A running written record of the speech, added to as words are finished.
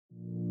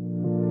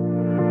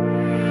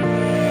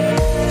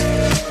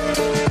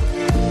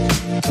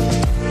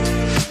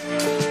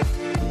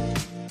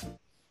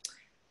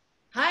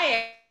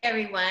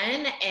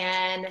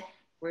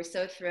We're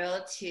so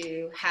thrilled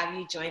to have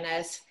you join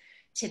us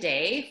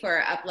today for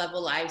our Up Level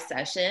Live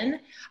session.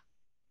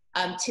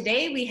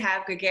 Today we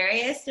have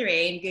Gregarious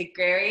Narain.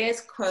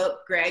 Gregarious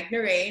quote Greg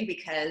Narain,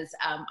 because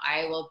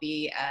I will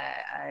be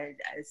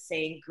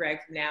saying Greg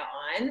from now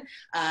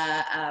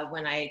on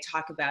when I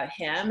talk about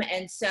him.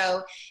 And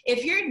so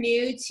if you're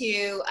new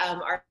to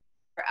our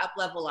Up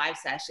Level Live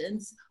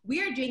sessions,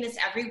 we are doing this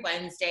every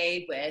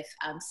Wednesday with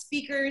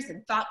speakers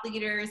and thought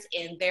leaders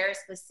in their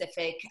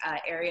specific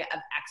area of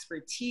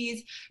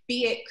expertise,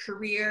 be it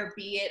career,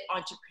 be it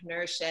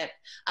entrepreneurship,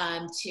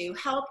 to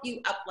help you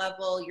up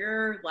level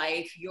your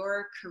life,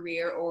 your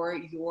career, or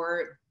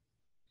your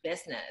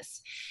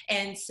business.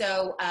 And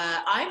so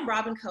I'm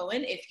Robin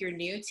Cohen. If you're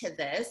new to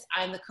this,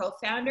 I'm the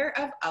co-founder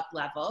of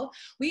UpLevel.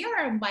 We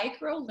are a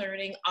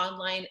micro-learning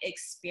online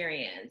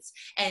experience.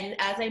 And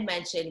as I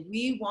mentioned,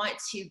 we want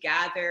to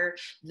gather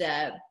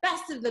the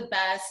best of the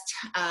best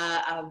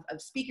of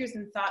speakers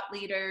and thought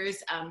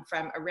leaders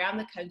from around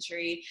the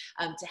country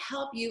to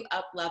help you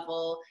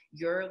up-level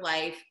your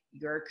life,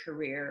 your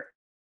career,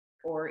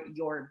 or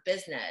your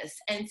business.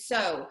 And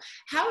so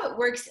how it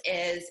works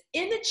is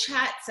in the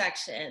chat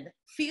section,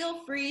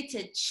 feel free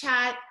to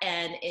chat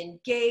and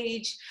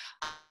engage.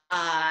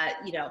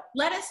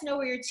 Let us know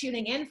where you're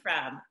tuning in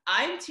from.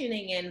 I'm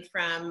tuning in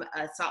from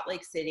Salt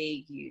Lake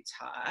City,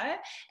 Utah,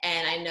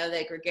 and I know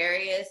that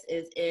Gregarious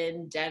is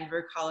in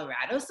Denver,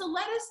 Colorado. So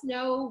let us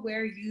know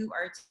where you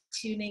are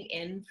tuning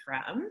in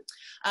from.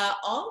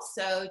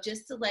 Also,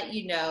 just to let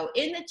you know,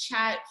 in the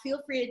chat,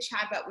 feel free to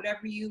chat about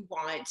whatever you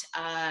want.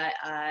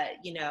 That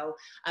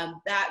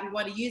we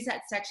want to use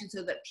that section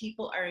so that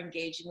people are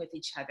engaging with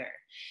each other.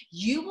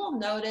 You will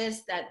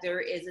notice that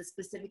there is a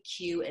specific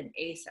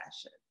Q&A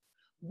session.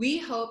 We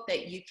hope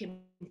that you can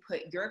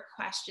put your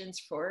questions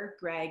for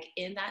Greg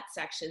in that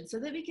section so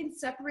that we can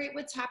separate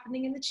what's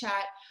happening in the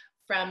chat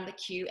from the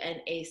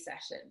Q&A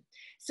session.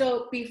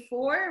 So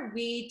before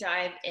we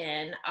dive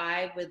in,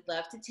 I would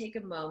love to take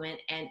a moment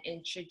and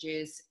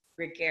introduce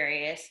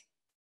Gregarious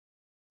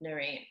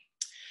Narain.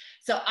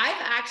 So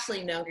I've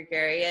actually known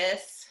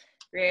Gregarious.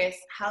 Gregarious,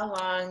 how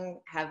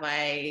long have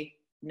I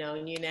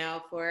known you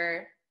now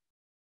for?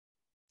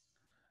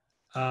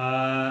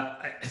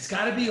 It's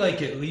got to be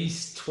like at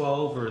least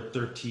 12 or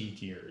 13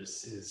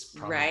 years is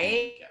probably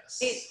right? my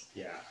guess.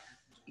 Yeah.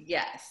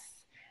 Yes.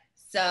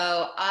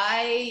 So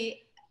I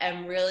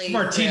am really from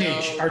our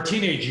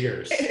teenage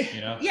years, you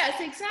know? Yes,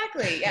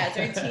 exactly. Yes,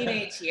 our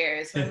teenage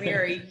years when we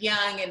were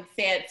young and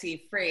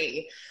fancy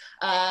free.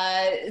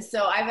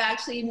 So I've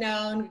actually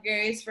known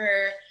Gregarious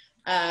for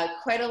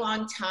quite a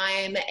long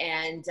time,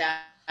 and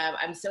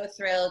I'm so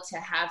thrilled to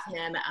have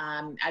him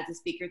as a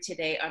speaker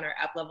today on our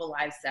Up Level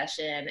Live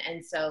session.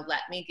 And so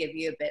let me give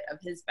you a bit of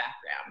his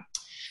background.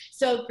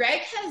 So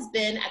Greg has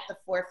been at the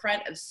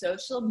forefront of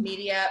social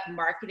media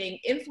marketing,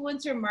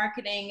 influencer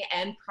marketing,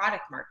 and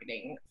product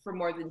marketing for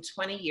more than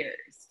 20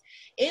 years.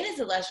 In his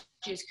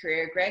illustrious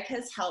career, Greg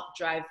has helped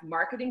drive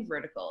marketing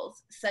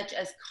verticals such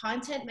as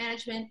content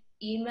management,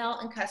 email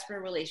and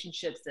customer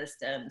relationship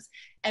systems,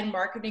 and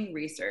marketing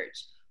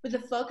research, with a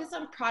focus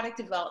on product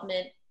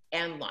development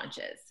and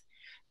launches.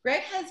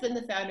 Greg has been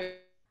the founder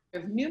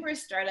of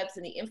numerous startups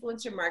in the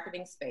influencer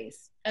marketing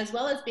space, as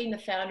well as being the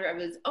founder of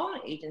his own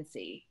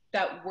agency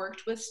that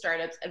worked with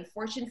startups and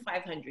Fortune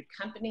 500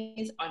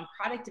 companies on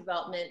product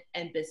development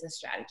and business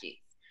strategies.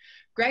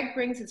 Greg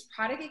brings his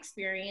product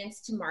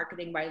experience to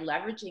marketing by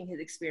leveraging his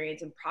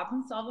experience and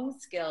problem-solving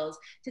skills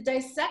to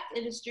dissect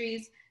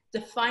industries,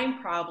 define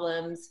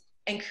problems,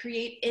 and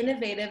create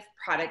innovative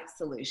product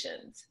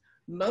solutions.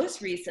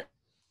 Most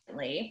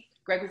recently,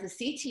 Greg was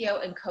the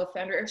CTO and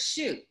co-founder of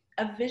Chute,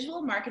 a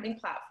visual marketing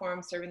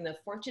platform serving the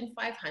Fortune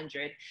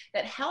 500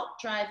 that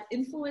helped drive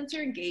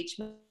influencer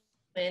engagement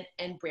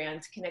and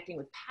brands connecting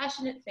with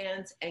passionate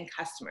fans and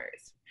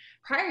customers.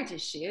 Prior to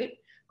Chute,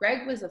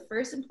 Greg was the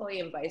first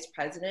employee and vice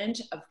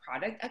president of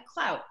product at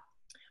Klout,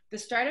 the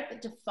startup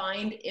that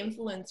defined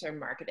influencer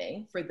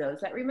marketing, for those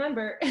that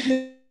remember,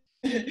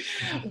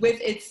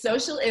 with its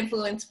social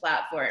influence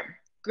platform.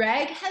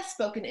 Greg has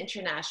spoken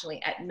internationally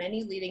at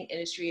many leading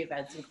industry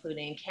events,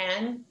 including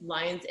Cannes,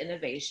 Lions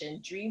Innovation,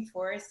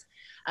 DreamForce,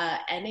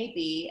 NAB,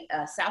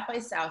 South by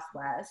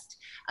Southwest,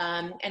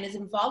 and is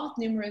involved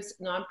with numerous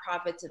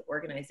nonprofits and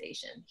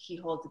organizations. He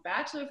holds a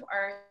Bachelor of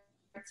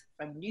Arts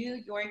from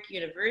New York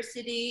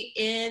University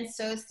in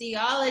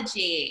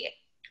Sociology.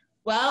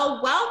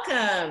 Well,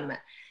 welcome.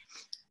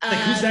 Like,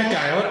 who's that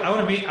guy? I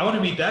want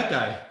to meet that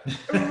guy.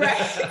 Right.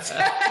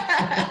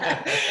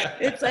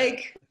 It's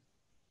like,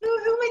 who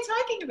am I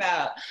talking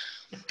about?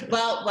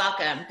 Well,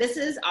 welcome. This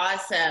is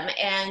awesome.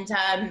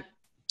 And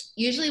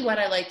usually what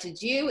I like to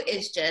do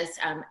is just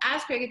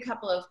ask Greg a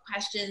couple of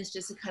questions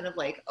just to kind of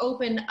like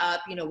open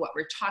up, what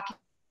we're talking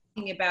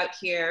about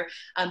here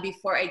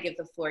before I give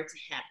the floor to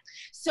him.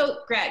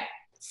 So Greg,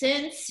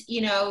 since,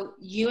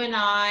 you and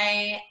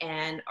I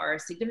and our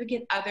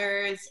significant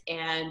others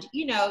and,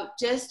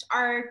 just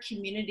our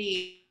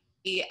community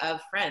of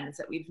friends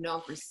that we've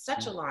known for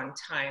such a long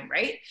time,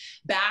 right?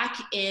 Back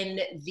in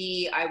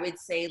the, I would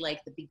say,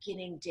 like the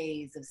beginning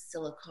days of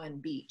Silicon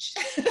Beach,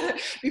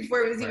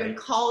 before it was even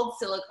called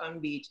Silicon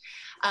Beach,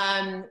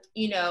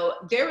 you know,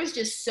 there was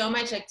just so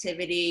much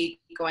activity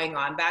going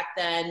on back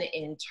then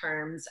in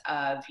terms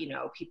of, you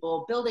know,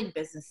 people building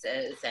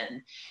businesses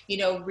and, you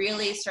know,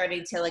 really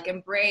starting to like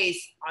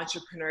embrace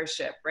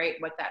entrepreneurship, right?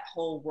 What that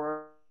whole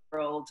world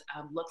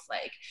looks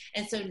like.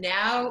 And so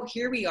now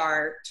here we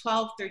are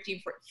 12,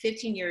 13, 14,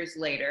 15 years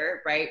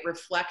later, right?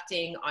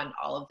 Reflecting on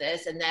all of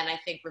this. And then I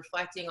think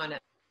reflecting on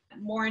it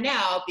more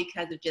now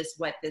because of just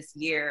what this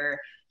year,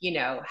 you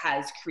know,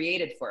 has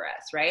created for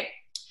us, right?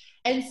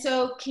 And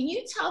so can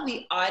you tell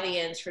the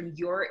audience from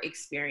your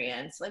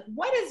experience, like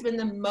what has been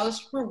the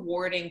most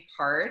rewarding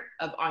part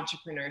of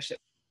entrepreneurship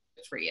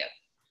for you?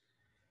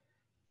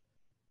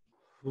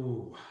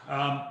 Ooh,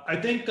 I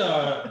think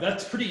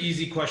that's a pretty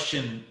easy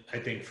question, I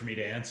think, for me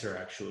to answer,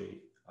 actually.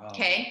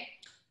 Okay.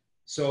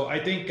 So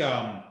I think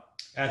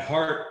at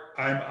heart,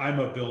 I'm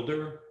a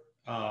builder,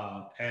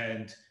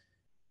 and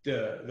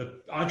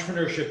the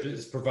entrepreneurship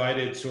has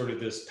provided sort of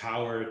this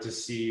power to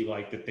see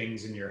like the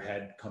things in your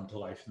head come to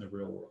life in the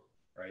real world,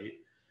 right?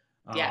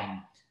 Yeah.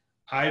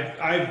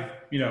 I've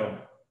you know,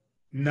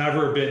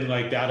 never been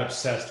like that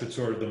obsessed with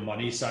sort of the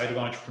money side of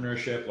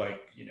entrepreneurship.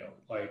 Like, you know,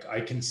 like I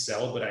can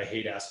sell, but I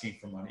hate asking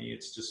for money.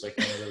 It's just like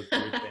one of those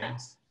weird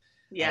things.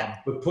 Yeah.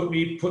 But put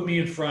me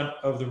in front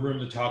of the room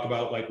to talk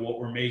about like what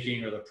we're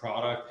making or the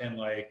product, and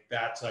like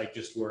that's like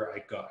just where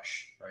I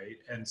gush, right?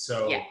 And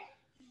so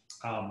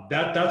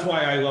that's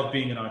why I love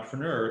being an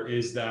entrepreneur,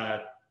 is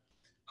that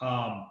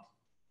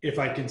if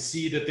I can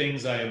see the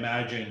things I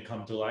imagine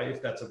come to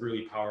life, that's a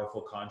really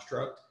powerful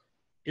construct.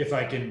 If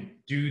I can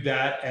do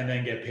that and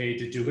then get paid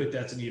to do it,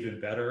 that's an even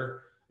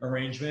better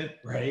arrangement,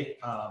 right?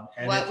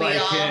 And what if we I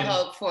all can,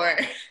 hope for.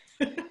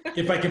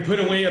 if I can put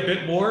away a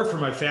bit more for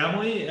my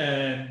family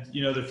and,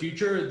 you know, the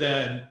future,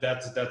 then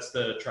that's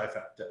the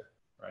trifecta,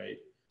 right?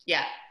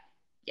 Yeah,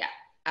 yeah,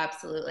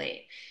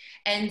 absolutely.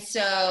 And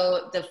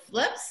so the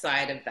flip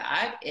side of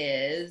that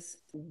is,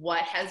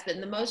 what has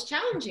been the most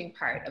challenging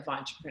part of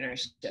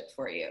entrepreneurship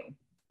for you?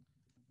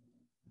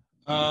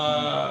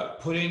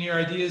 Putting your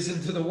ideas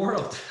into the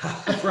world.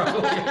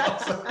 Probably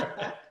also.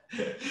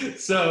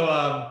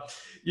 So,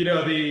 you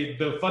know,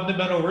 the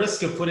fundamental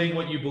risk of putting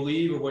what you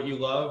believe or what you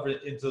love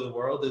into the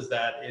world is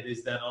that it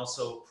is then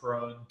also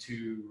prone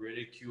to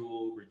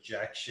ridicule,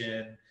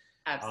 rejection.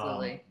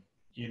 Absolutely.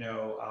 You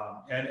know,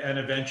 and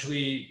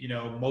eventually, you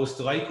know, most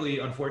likely,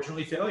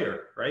 unfortunately,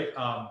 failure, right?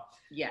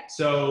 Yeah.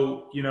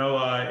 So, you know,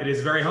 it is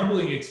a very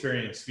humbling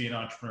experience to be an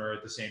entrepreneur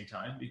at the same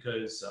time,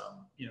 because,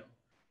 you know,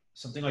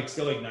 something like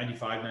still like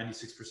 95,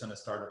 96% of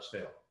startups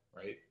fail,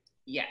 right?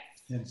 Yes.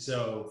 And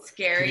so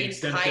Scary,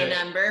 high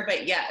number,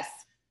 but yes.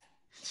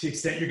 To the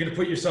extent you're going to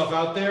put yourself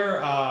out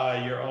there,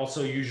 you're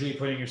also usually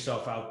putting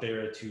yourself out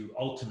there to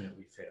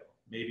ultimately fail.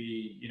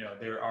 Maybe, you know,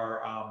 there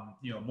are,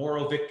 you know,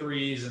 moral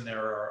victories and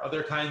there are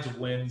other kinds of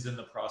wins in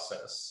the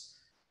process.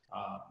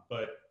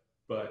 But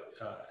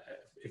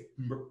if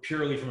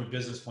purely from a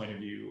business point of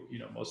view, you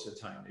know, most of the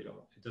time it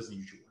doesn't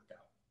usually work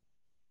out.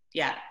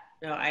 Yeah.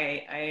 No,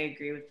 I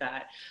agree with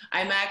that.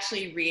 I'm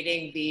actually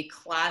reading the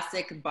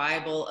classic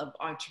Bible of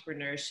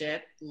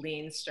entrepreneurship,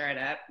 Lean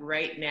Startup,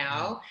 right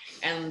now.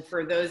 And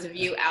for those of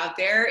you out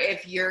there,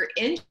 if you're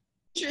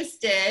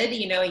interested,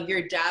 you know,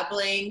 you're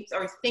dabbling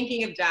or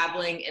thinking of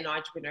dabbling in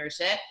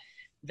entrepreneurship,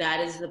 that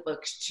is the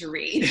book to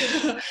read.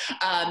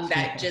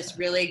 That just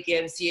really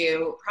gives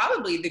you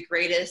probably the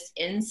greatest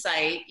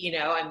insight. You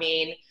know, I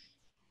mean,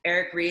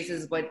 Eric Ries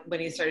is when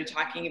he started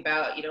talking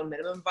about, you know,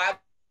 minimum viable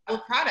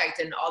product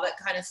and all that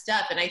kind of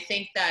stuff. And I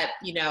think that,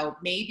 you know,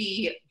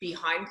 maybe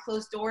behind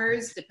closed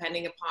doors,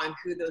 depending upon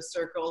who those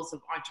circles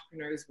of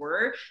entrepreneurs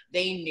were,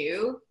 they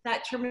knew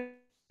that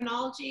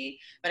terminology.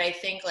 But I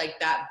think like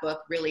that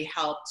book really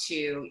helped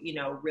to, you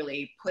know,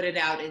 really put it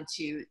out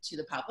into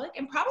the public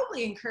and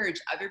probably encourage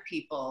other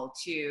people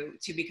to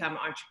become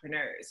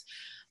entrepreneurs.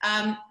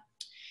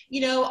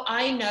 You know,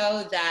 I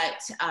know that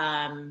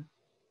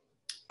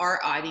our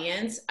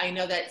audience, I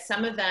know that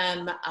some of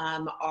them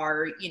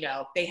are, you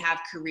know, they have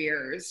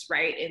careers,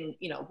 right, in,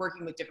 you know,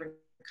 working with different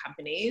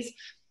companies.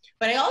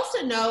 But I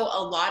also know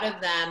a lot of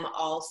them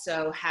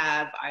also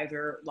have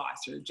either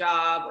lost their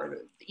job, or,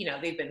 you know,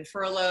 they've been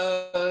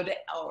furloughed,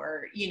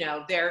 or, you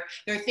know, they're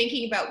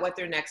thinking about what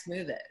their next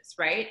move is,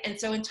 right? And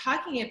so in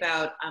talking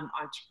about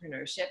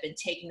entrepreneurship and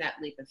taking that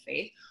leap of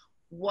faith,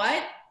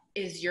 what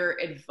is your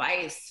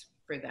advice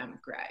for them,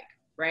 Greg,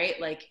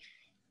 right? Like,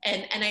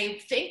 and I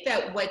think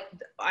that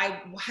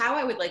how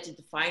I would like to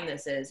define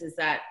this is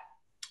that,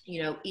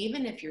 you know,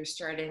 even if you're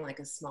starting like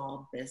a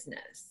small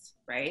business,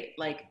 right?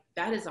 Like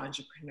that is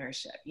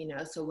entrepreneurship, you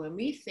know? So when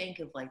we think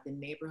of like the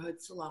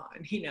neighborhood salon,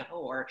 you know,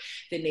 or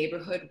the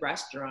neighborhood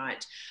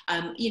restaurant,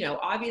 you know,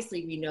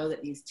 obviously we know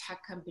that these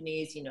tech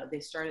companies, you know, they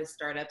started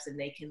startups and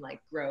they can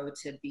like grow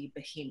to be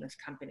behemoth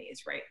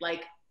companies, right?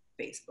 Like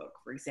Facebook,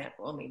 for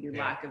example. Maybe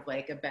lack of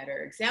like a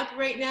better example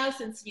right now,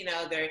 since, you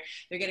know, they're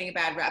getting a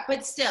bad rap,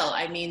 but still,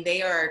 I mean,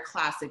 they are a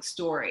classic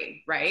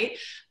story, right?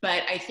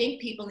 But I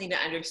think people need to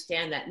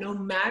understand that no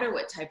matter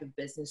what type of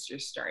business you're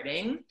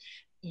starting,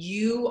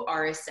 you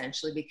are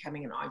essentially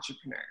becoming an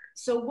entrepreneur.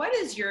 So what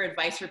is your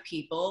advice for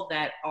people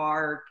that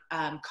are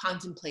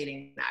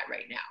contemplating that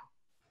right now?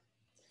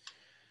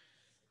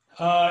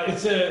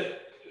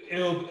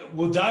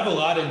 We'll dive a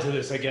lot into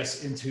this, I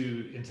guess,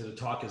 into the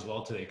talk as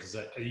well today, because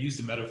I use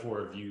the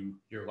metaphor of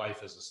your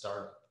life as a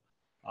startup.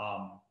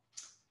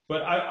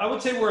 But I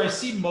would say where I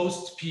see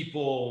most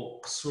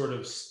people sort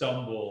of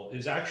stumble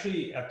is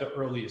actually at the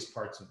earliest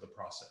parts of the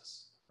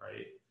process,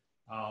 right?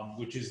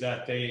 Which is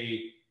that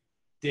they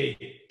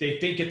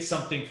think it's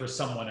something for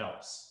someone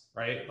else,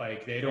 right?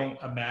 Like they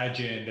don't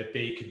imagine that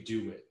they could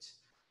do it.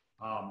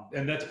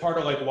 And that's part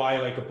of like why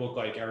like a book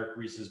like Eric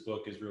Ries's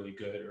book is really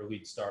good, or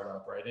Lead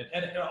Startup, right?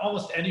 And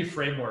almost any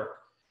framework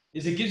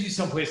is it gives you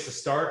some place to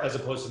start as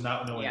opposed to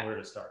not knowing where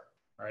to start,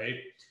 right?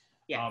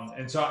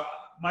 And so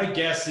my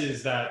guess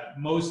is that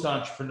most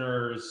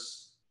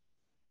entrepreneurs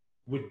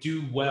would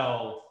do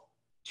well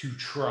to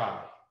try.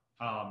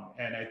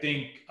 And I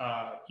think,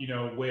 you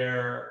know,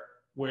 where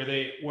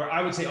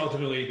I would say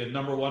ultimately the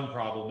number one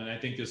problem, and I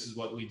think this is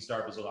what Lead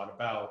Startup is a lot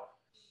about,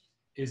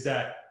 is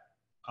that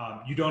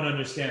you don't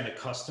understand the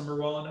customer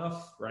well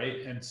enough,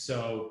 right? And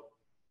so,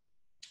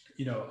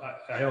 you know,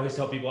 I always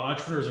tell people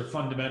entrepreneurs are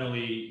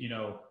fundamentally, you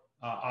know,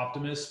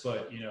 optimists,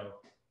 but, you know,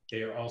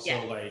 they are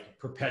also like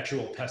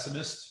perpetual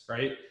pessimists,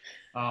 right?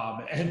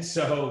 And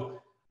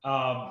so,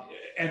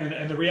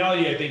 and the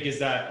reality I think is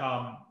that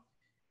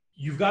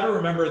you've got to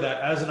remember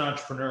that as an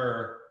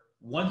entrepreneur,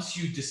 once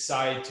you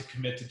decide to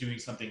commit to doing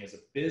something as a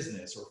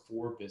business or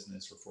for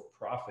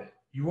profit,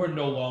 you are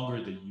no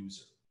longer the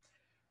user,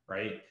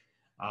 right?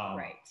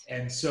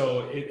 And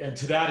so, and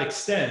to that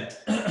extent,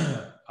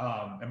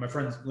 and my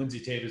friend Lindsay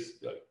Tate is,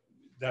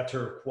 that's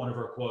one of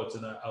her quotes,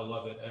 and I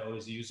love it. I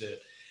always use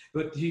it.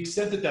 But to the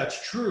extent that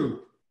that's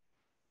true,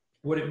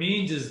 what it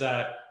means is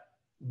that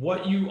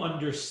what you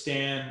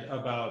understand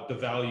about the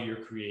value you're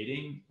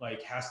creating,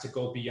 like, has to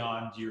go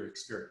beyond your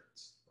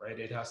experience, right?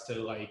 It has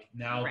to like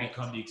now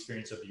become the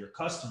experience of your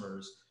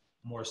customers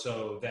more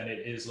so than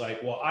it is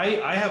like, well,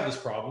 I have this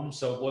problem,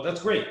 so well,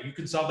 that's great. You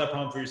can solve that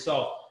problem for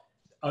yourself.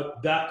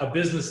 That a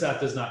business that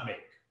does not make,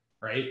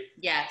 right?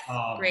 Yes,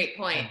 great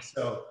point.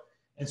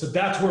 And so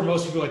that's where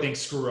most people, I think,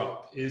 screw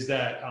up, is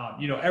that,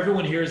 you know,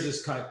 everyone hears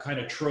this kind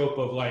of trope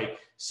of like,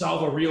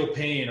 solve a real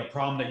pain, a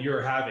problem that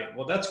you're having.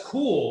 Well, that's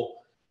cool,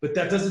 but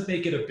that doesn't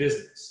make it a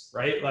business,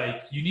 right?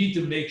 Like, you need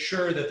to make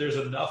sure that there's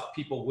enough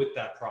people with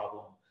that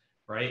problem,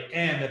 right?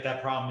 And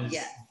that problem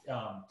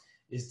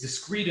is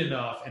discrete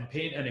enough and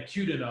pain and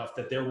acute enough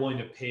that they're willing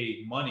to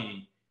pay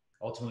money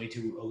ultimately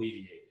to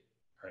alleviate it,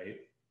 right?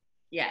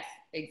 Yes,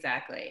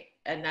 exactly.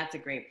 And that's a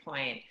great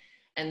point.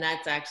 And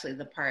that's actually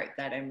the part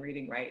that I'm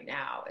reading right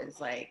now, is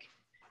like,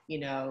 you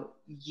know,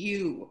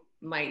 you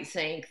might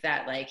think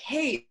that like,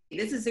 hey,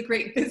 this is a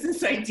great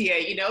business idea,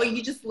 you know,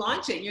 you just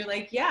launch it and you're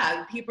like,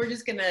 yeah, people are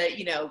just gonna,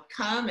 you know,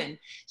 come and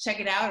check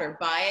it out or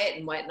buy it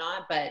and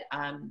whatnot. But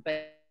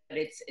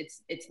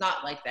it's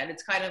not like that.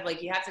 It's kind of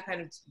like, you have to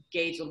kind of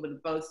gauge a little bit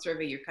of both,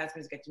 survey your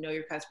customers, get to know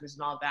your customers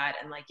and all that.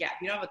 And like, yeah,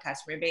 if you don't have a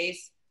customer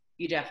base,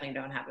 you definitely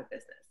don't have a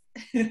business.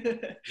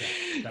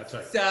 That's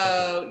right.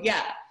 So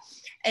yeah.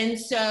 And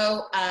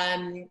so,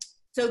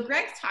 so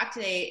Greg's talk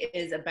today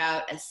is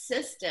about a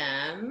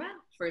system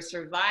for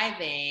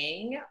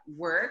surviving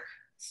work,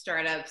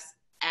 startups,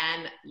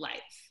 and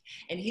life.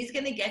 And he's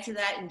going to get to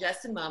that in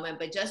just a moment.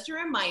 But just a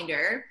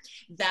reminder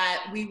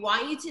that we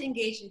want you to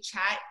engage in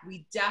chat.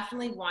 We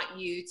definitely want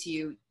you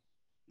to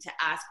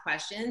ask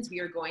questions.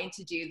 We are going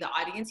to do the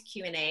audience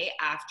Q&A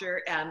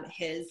after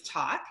his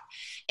talk.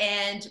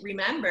 And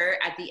remember,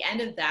 at the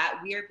end of that,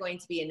 we are going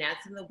to be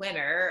announcing the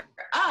winner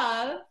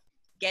of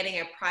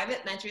getting a private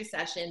mentoring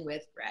session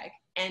with Greg,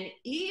 and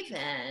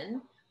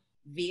even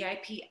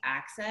VIP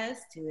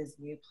access to his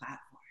new platform.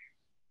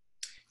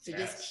 So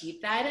just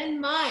keep that in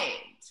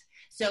mind.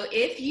 So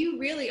if you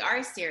really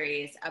are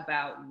serious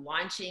about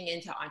launching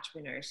into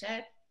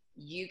entrepreneurship,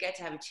 you get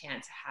to have a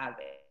chance to have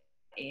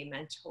a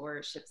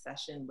mentorship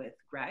session with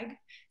Greg.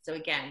 So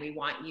again, we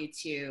want you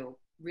to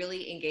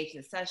really engage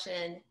in the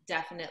session.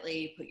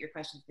 Definitely put your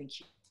questions in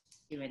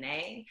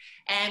Q&A.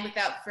 And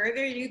without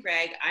further ado,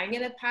 Greg, I'm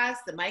going to pass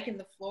the mic and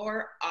the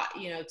floor,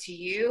 you know, to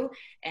you,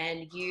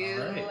 and you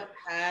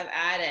have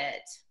at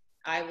it.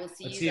 I will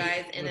see you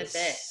guys in a bit.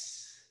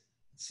 Let's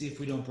see if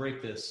we don't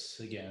break this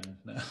again.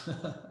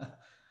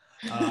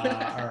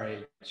 All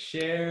right,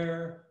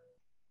 share.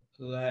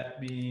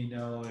 Let me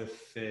know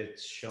if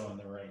it's showing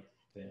the right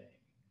thing.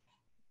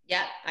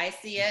 Yep, I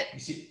see it. You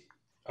see?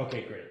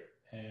 Okay, great.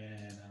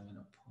 And I'm going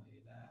to play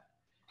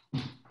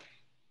that.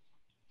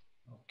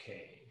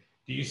 Okay.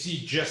 Do you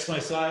see just my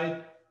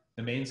slide?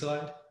 The main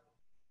slide?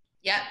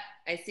 Yep,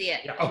 I see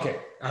it. Yeah, okay.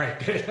 All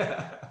right, good.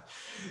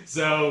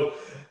 So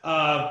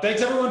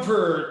thanks everyone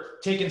for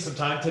taking some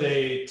time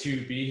today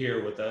to be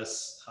here with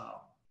us.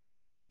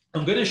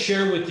 I'm going to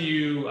share with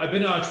you, I've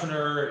been an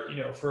entrepreneur,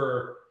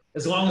 for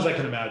as long as I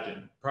can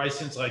imagine, probably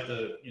since like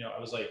I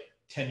was like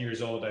 10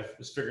 years old. I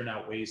was figuring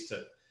out ways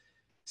to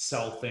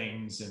sell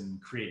things and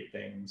create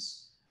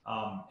things.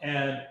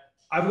 And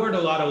I've learned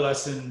a lot of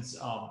lessons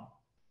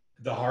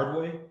the hard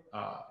way.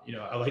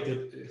 I like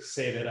to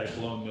say that I've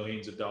blown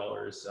millions of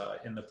dollars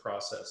in the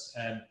process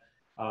and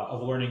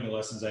of learning the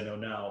lessons I know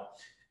now.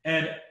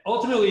 And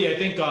ultimately, I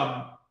think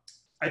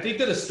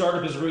that a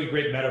startup is a really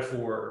great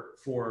metaphor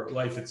for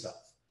life itself.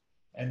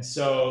 And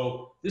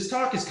so this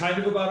talk is kind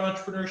of about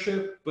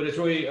entrepreneurship, but it's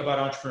really about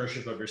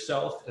entrepreneurship of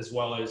yourself, as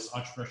well as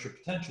entrepreneurship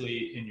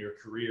potentially in your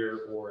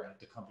career or at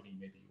the company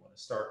maybe you want to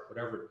start,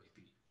 whatever it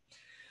may be.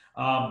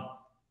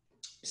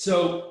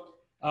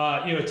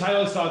 The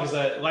title of this talk is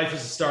that life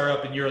is a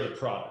startup and you're the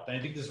product. And I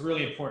think this is a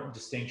really important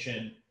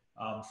distinction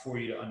for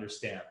you to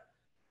understand.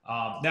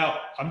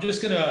 Now, I'm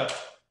just going to,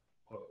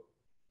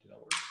 did that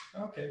work?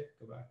 Okay,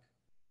 go back.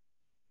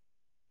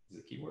 Does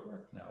the keyboard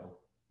work? No.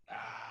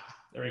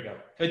 There we go.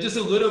 Just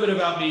a little bit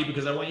about me,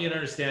 because I want you to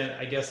understand,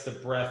 I guess, the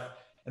breadth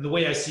and the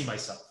way I see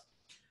myself.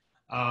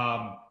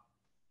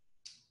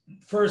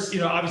 First,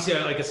 obviously,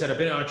 like I said, I've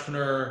been an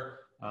entrepreneur.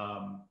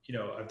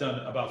 I've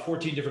done about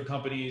 14 different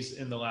companies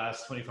in the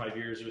last 25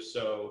 years or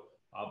so.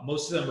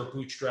 Most of them are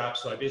bootstrapped,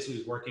 so I basically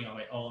was working on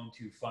my own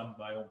to fund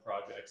my own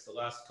projects. The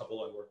last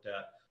couple I worked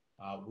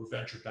at were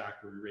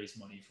venture-backed, where we raised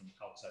money from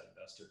outside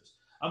investors.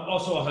 I'm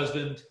also a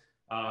husband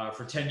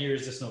for 10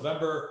 years this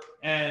November,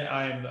 and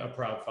I'm a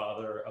proud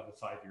father of a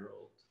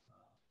 5-year-old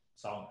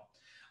Solomon.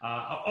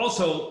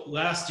 Also,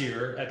 last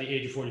year, at the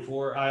age of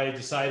 44, I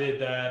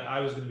decided that I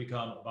was going to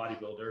become a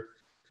bodybuilder.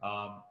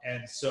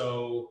 And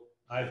so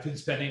I've been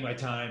spending my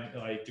time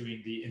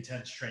doing the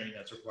intense training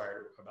that's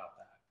required about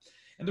that.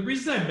 And the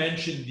reason I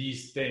mention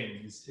these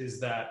things is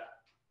that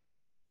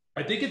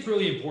I think it's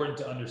really important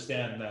to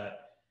understand that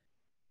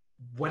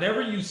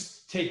whenever you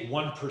take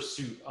one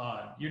pursuit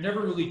on, you're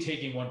never really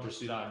taking one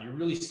pursuit on. You're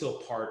really still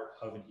part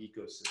of an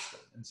ecosystem.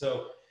 And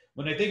so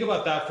when I think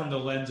about that from the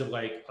lens of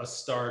like a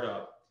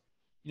startup,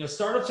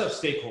 startups have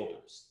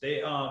stakeholders.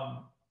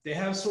 They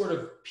have sort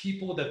of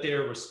people that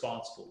they're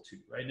responsible to.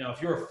 Right now,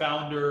 if you're a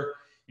founder,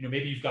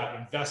 maybe you've got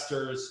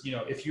investors.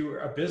 If you're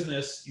a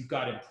business, you've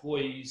got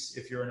employees.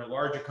 If you're in a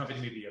larger company,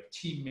 maybe you have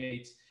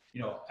teammates.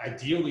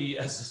 Ideally,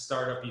 as a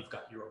startup, you've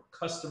got your own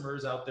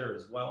customers out there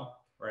as well,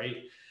 right?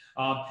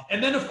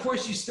 And then, of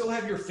course, you still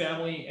have your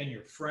family and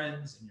your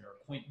friends and your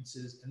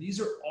acquaintances. And these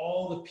are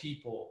all the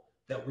people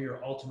that we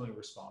are ultimately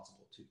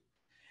responsible to.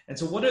 And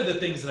so one of the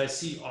things that I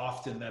see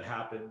often that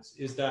happens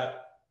is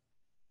that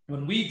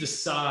when we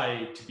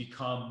decide to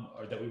become,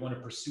 or that we want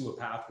to pursue a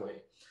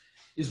pathway,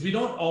 is we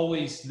don't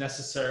always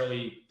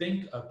necessarily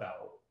think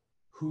about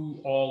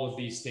who all of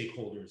these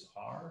stakeholders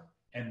are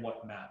and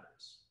what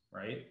matters,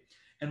 right?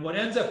 And what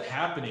ends up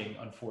happening,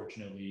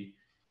 unfortunately,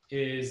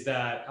 is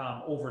that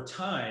over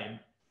time,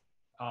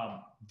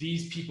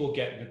 these people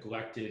get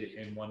neglected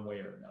in one way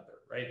or another.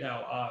 Right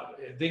now,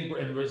 I think,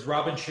 and as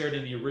Robin shared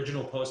in the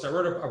original post, I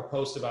wrote a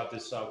post about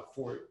this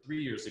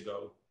 3 years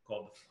ago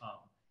called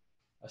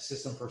A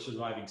System for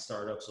Surviving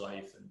Startups,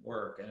 Life, and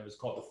Work, and it was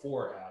called the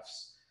 4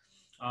 Fs.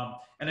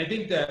 And I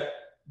think that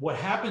what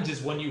happens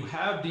is when you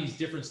have these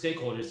different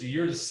stakeholders,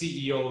 you're the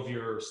CEO of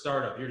your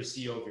startup, you're the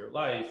CEO of your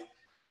life,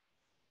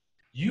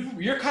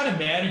 you're kind of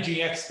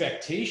managing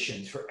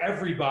expectations for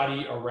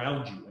everybody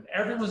around you, and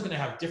everyone's going to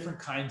have different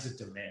kinds of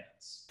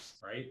demands,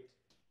 right?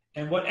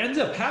 And what ends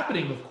up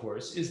happening, of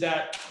course, is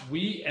that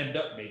we end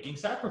up making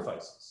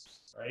sacrifices,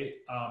 right?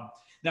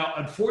 Now,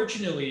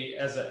 unfortunately,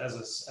 as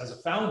a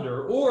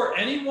founder, or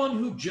anyone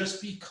who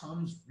just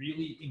becomes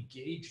really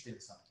engaged in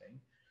something,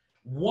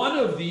 one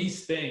of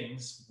these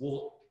things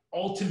will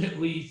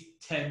ultimately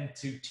tend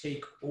to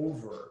take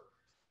over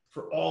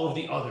for all of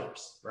the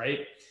others,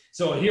 right?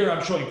 So here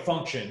I'm showing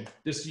function.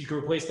 You can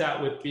replace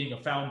that with being a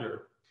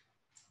founder.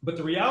 But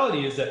the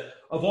reality is that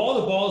of all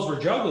the balls we're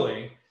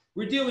juggling,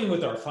 we're dealing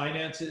with our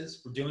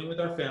finances, we're dealing with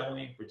our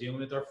family, we're dealing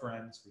with our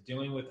friends, we're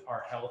dealing with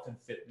our health and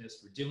fitness,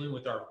 we're dealing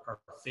with our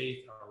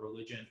faith, our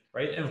religion,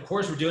 right? And of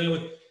course, we're dealing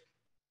with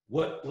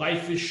what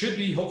life should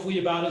be hopefully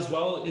about as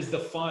well, is the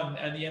fun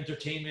and the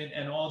entertainment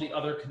and all the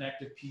other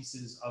connected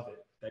pieces of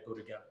it that go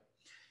together.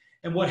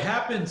 And what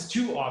happens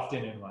too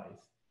often in life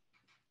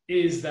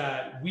is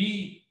that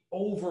we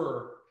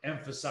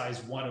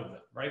overemphasize one of them,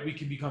 right? We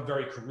can become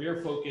very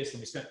career focused and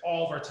we spend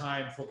all of our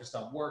time focused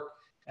on work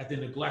at the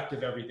neglect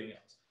of everything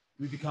else.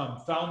 We become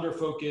founder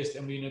focused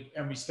and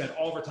we spend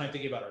all of our time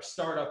thinking about our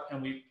startup,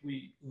 and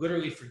we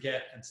literally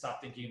forget and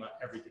stop thinking about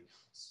everything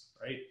else,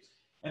 right?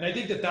 And I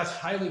think that that's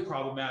highly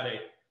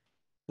problematic,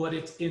 but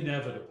it's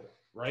inevitable,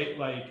 right?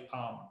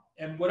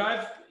 And what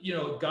I've,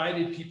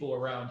 guided people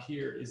around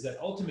here is that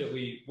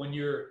ultimately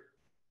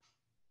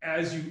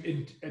as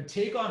you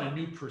take on a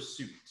new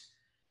pursuit,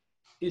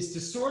 is to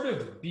sort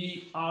of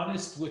be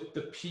honest with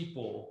the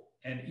people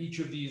and each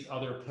of these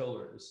other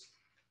pillars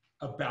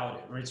about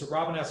it, right? So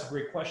Robin asked a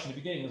great question at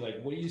the beginning,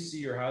 like, what do you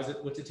see, or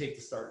what's it take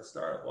to start a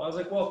startup? Well, I was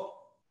like, well,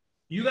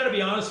 you got to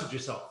be honest with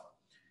yourself.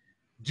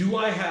 Do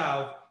I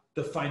have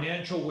the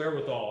financial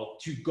wherewithal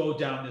to go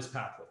down this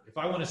pathway. If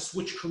I want to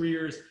switch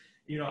careers,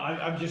 you know,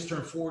 I've just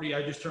turned 40,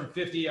 I just turned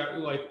 50,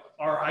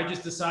 or I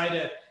just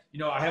decided, you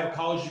know, I have a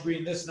college degree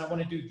in this and I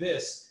want to do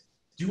this.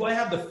 Do I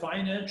have the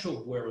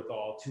financial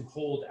wherewithal to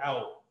hold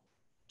out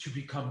to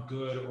become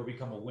good or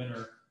become a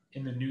winner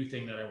in the new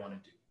thing that I want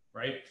to do,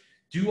 right?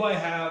 Do I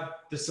have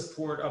the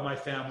support of my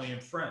family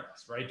and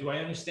friends, right? Do I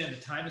understand the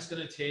time it's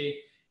going to take?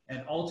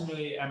 And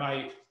ultimately, am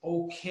I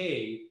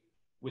okay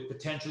with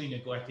potentially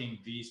neglecting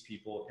these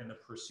people in the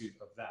pursuit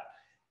of that?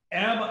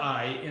 Am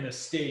I in a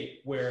state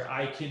where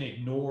I can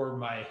ignore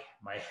my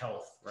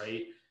health,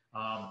 right?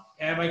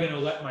 Am I going to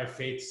let my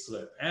faith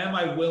slip? Am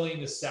I willing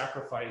to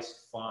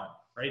sacrifice fun,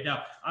 right?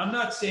 Now, I'm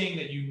not saying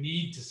that you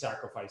need to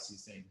sacrifice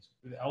these things.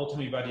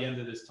 Ultimately, by the end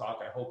of this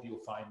talk, I hope you'll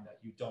find that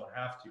you don't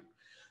have to.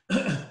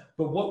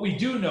 But what we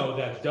do know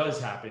that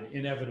does happen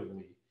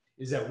inevitably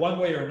is that one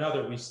way or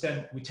another, we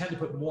tend to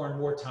put more and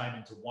more time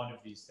into one of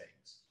these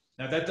things.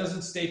 Now, that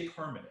doesn't stay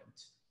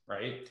permanent,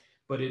 right?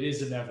 But it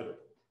is inevitable,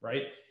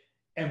 right?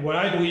 And what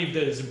I believe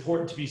that is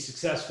important to be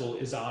successful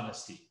is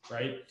honesty,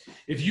 right?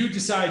 If you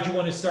decide you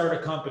want to start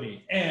a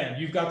company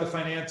and you've got the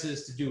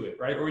finances to do it,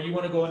 right? Or you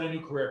want to go on a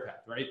new career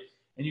path, right?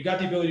 And you got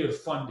the ability to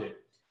fund it,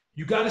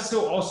 you got to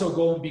still also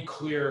go and be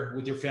clear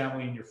with your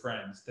family and your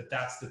friends that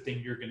that's the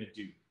thing you're going to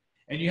do.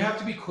 And you have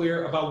to be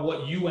clear about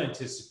what you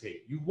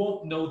anticipate. You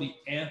won't know the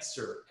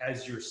answer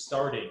as you're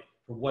starting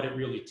for what it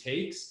really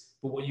takes,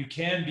 but what you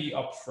can be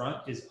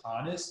upfront is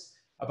honest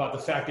about the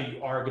fact that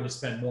you are going to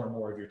spend more and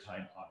more of your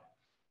time on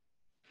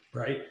it,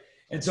 right?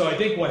 And so I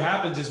think what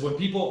happens is when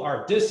people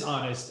are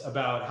dishonest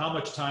about how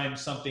much time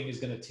something is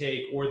going to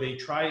take, or they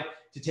try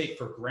to take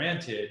for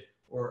granted,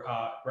 or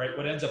right,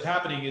 what ends up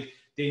happening is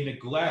they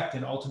neglect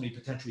and ultimately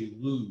potentially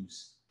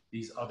lose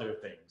these other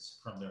things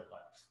from their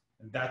life.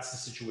 And that's the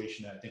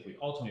situation that I think we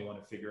ultimately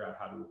want to figure out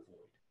how to avoid.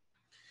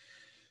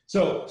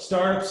 So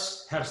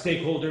startups have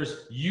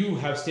stakeholders, you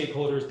have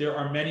stakeholders. There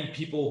are many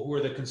people who are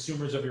the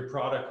consumers of your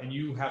product, and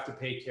you have to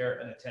pay care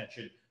and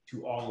attention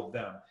to all of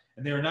them.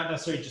 And they are not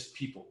necessarily just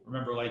people.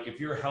 Remember, like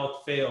if your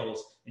health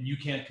fails and you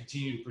can't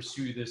continue to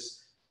pursue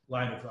this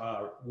line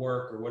of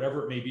work or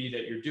whatever it may be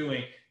that you're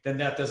doing, then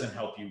that doesn't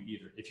help you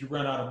either. If you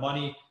run out of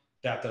money,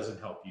 that doesn't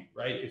help you,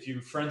 right? If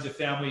your friends and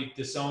family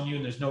disown you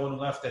and there's no one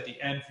left at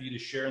the end for you to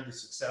share in the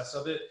success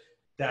of it,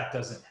 that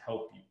doesn't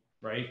help you,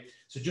 right?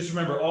 So just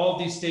remember, all of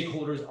these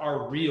stakeholders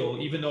are real,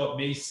 even though it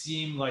may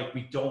seem like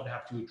we don't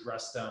have to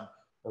address them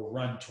or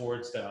run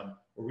towards them,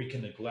 or we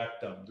can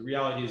neglect them. The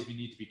reality is we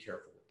need to be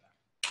careful with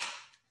that.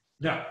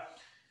 Now,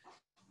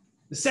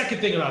 the second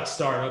thing about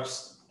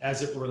startups,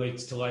 as it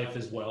relates to life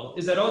as well,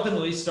 is that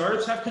ultimately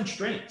startups have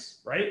constraints,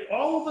 right?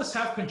 All of us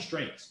have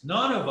constraints.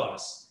 None of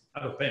us,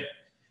 I don't think,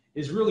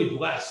 is really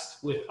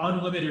blessed with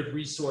unlimited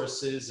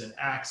resources and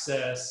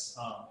access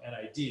and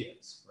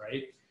ideas,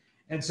 right?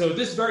 And so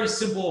this very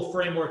simple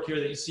framework here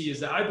that you see is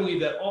that I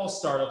believe that all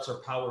startups are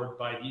powered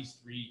by these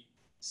three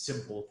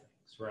simple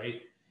things,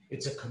 right?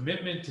 It's a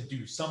commitment to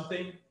do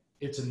something,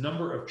 it's a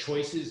number of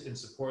choices in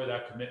support of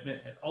that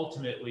commitment, and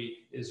ultimately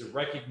is a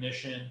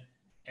recognition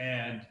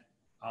and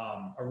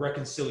a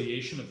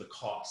reconciliation of the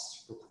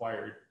costs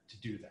required to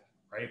do that,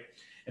 right?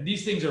 And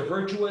these things are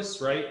virtuous,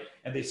 right?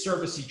 And they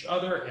service each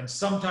other. And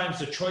sometimes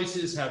the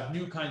choices have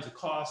new kinds of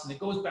costs, and it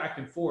goes back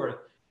and forth.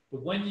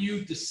 But when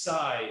you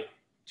decide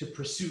to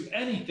pursue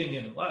anything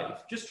in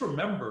life, just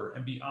remember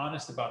and be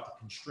honest about the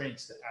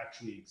constraints that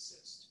actually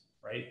exist,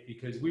 right?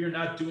 Because we are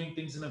not doing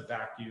things in a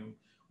vacuum.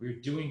 We're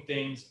doing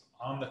things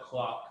on the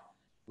clock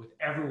with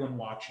everyone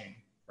watching,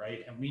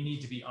 right? And we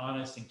need to be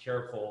honest and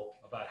careful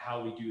about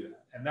how we do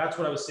that. And that's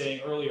what I was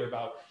saying earlier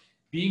about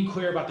being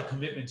clear about the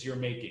commitments you're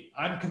making.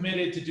 I'm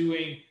committed to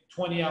doing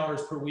 20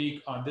 hours per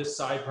week on this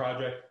side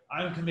project.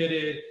 I'm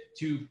committed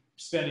to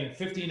spending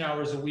 15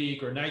 hours a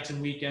week or nights and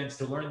weekends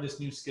to learn this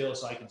new skill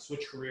so I can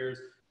switch careers.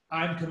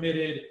 I'm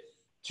committed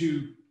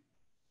to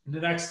the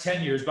next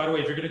 10 years. By the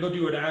way, if you're gonna go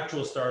do an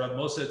actual startup,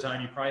 most of the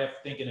time you probably have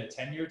to think in a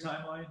 10-year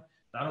timeline,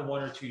 not a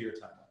 1 or 2 year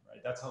timeline,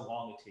 right? That's how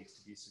long it takes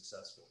to be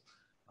successful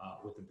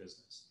with the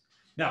business.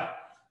 Now,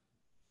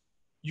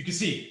 you can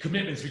see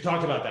commitments, we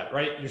talked about that,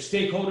 right? Your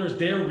stakeholders,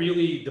 they're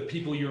really the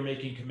people you're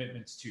making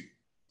commitments to.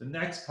 The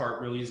next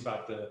part really is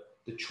about the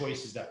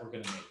choices that we're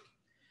gonna make.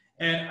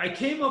 And I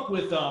came up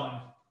with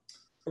a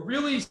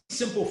really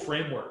simple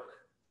framework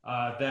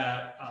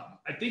that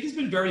I think has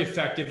been very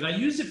effective, and I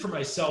use it for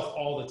myself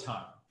all the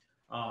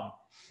time.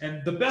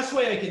 And the best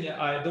way I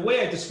can, the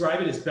way I describe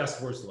it is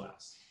best words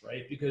last,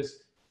 right?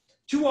 Because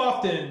too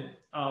often,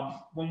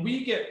 when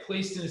we get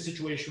placed in a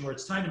situation where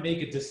it's time to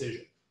make a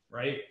decision,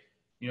 right?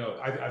 You know,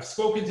 I've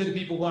spoken to the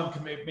people who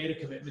I'm made a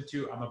commitment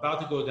to. I'm about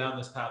to go down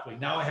this pathway.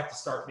 Now I have to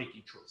start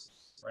making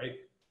choices, right?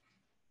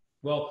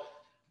 Well,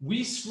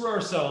 we screw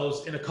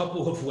ourselves in a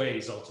couple of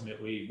ways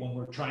ultimately when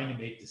we're trying to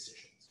make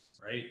decisions,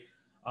 right?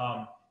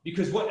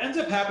 Because what ends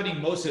up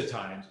happening most of the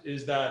times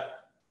is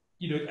that,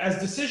 you know, as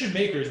decision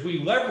makers, we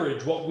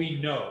leverage what we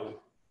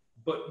know,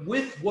 but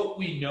with what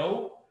we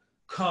know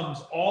comes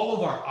all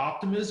of our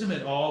optimism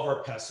and all of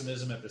our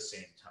pessimism at the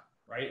same time,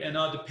 right? And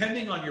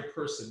depending on your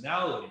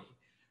personality,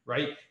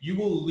 right? You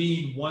will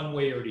lean one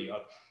way or the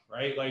other,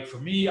 right? Like for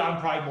me, I'm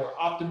probably more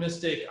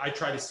optimistic. I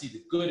try to see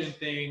the good in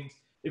things.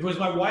 If it was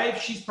my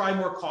wife, she's probably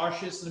more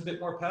cautious and a bit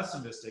more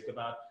pessimistic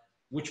about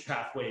which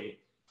pathway,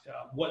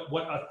 what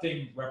a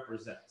thing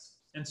represents.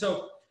 And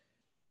so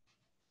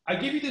I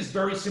give you this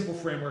very simple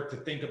framework to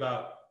think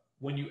about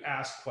when you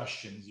ask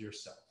questions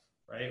yourself,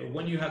 right? Or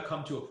when you have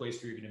come to a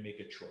place where you're going to make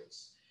a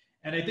choice.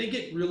 And I think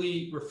it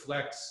really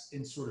reflects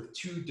in sort of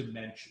two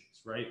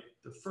dimensions, right?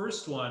 The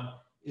first one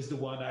is the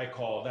one I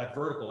call, that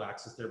vertical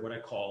axis there, what I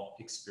call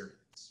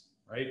experience,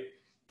 right?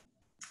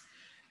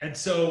 And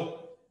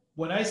so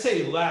when I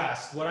say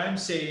last, what I'm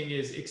saying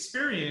is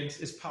experience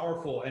is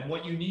powerful, and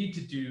what you need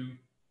to do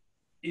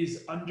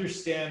is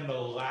understand the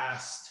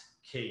last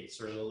case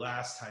or the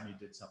last time you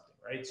did something,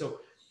 right? So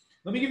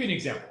let me give you an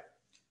example.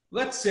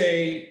 Let's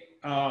say,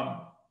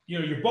 you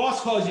know, your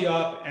boss calls you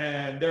up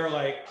and they're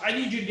like, I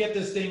need you to get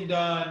this thing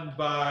done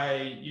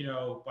by, you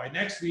know, by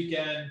next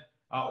weekend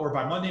or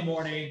by Monday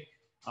morning,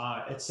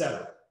 et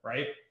cetera,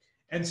 right?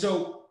 And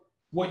so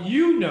what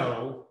you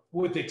know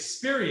with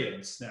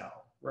experience now,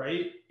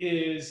 right,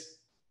 is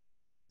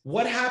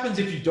what happens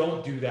if you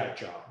don't do that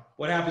job?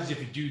 What happens if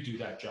you do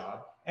that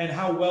job? And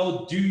how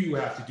well do you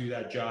have to do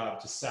that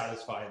job to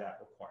satisfy that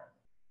requirement,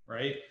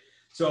 right?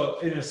 So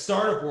in a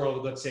startup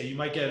world, let's say you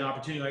might get an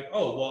opportunity like,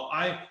 oh, well,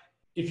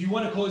 if you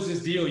want to close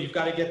this deal, you've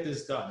got to get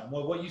this done. And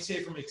what you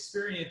say from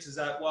experience is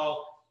that,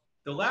 well,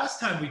 the last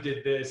time we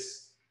did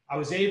this, I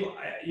was able,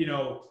 you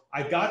know,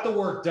 I got the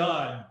work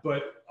done,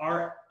 but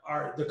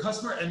the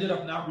customer ended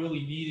up not really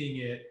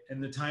needing it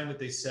in the time that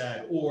they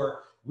said,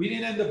 or we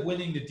didn't end up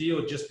winning the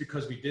deal just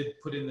because we did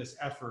put in this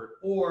effort,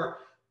 or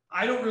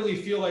I don't really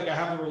feel like I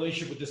have a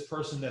relationship with this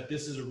person that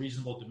this is a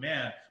reasonable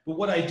demand. But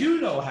what I do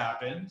know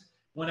happened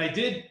when I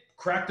did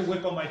crack the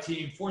whip on my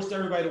team, forced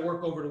everybody to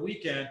work over the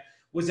weekend,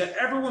 was that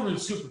everyone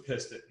was super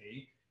pissed at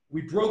me.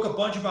 We broke a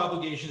bunch of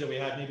obligations that we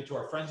had maybe to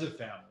our friends and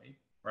family,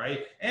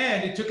 right?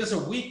 And it took us a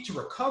week to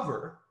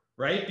recover,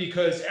 right?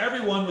 Because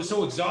everyone was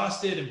so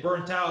exhausted and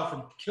burnt out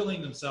from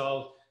killing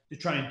themselves to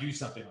try and do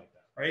something like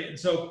that, right? And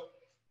so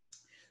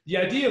the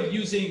idea of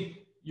using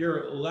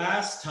your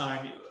last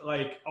time,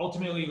 like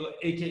ultimately,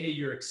 AKA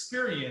your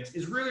experience,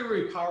 is really,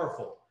 really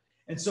powerful.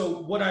 And so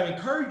what I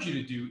encourage you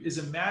to do is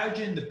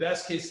imagine the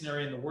best case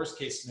scenario and the worst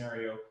case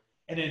scenario,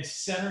 and then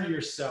center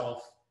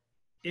yourself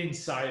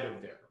inside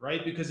of there,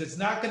 right? Because it's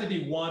not going to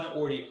be one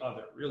or the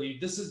other. Really,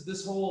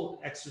 this whole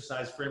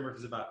exercise framework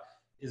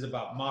is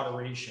about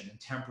moderation and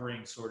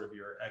tempering sort of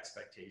your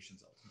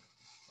expectations ultimately,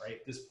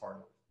 right? This part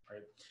of it,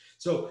 right?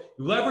 So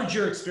leverage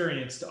your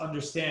experience to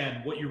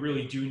understand what you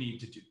really do need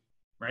to do,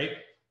 right?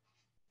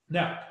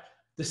 Now,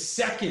 the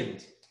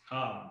second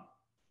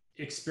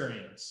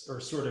experience or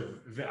sort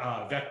of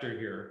vector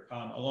here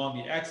along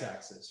the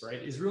x-axis,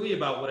 right, is really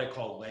about what I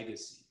call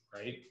legacy,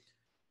 right?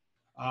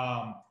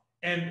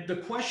 And the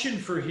question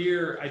for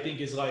here, I think,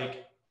 is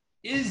like,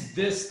 is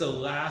this the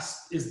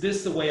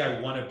way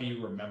I want to be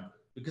remembered?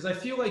 Because I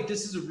feel like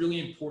this is a really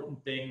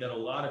important thing that a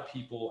lot of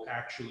people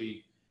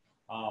actually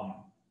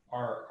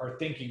are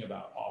thinking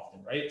about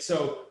often, right?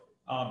 So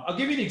I'll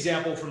give you an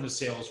example from the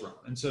sales realm.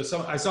 And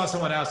so I saw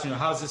someone ask, you know,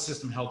 how's this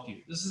system helped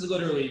you? This is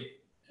literally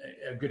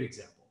a good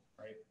example,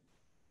 right?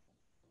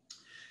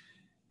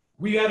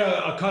 We had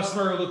a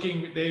customer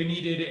looking, they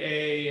needed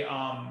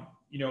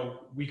you know,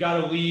 we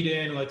got a lead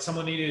in, like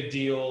someone needed a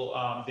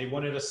deal. They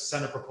wanted us to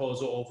send a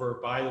proposal over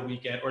by the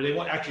weekend, or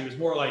actually, it was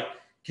more like,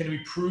 can we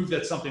prove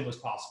that something was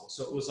possible?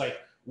 So it was like,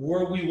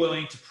 were we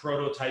willing to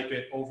prototype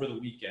it over the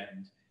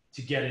weekend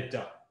to get it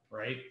done,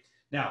 right?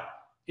 Now,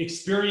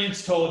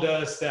 experience told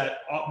us that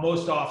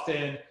most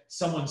often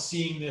someone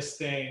seeing this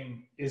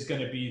thing is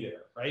going to be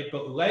there, right?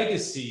 But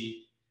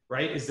legacy,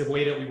 right, is the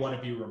way that we want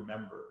to be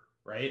remembered,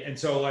 right? And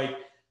so like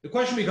the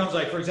question becomes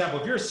like, for example,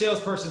 if you're a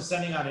salesperson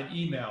sending out an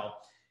email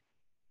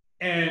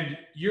and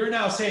you're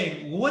now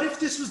saying, what if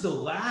this was the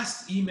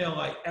last email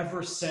I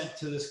ever sent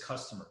to this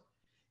customer?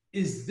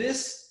 Is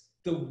this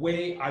the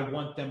way I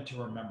want them to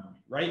remember me,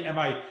 right? Am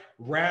I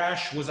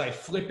rash? Was I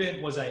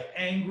flippant? Was I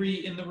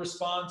angry in the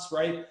response,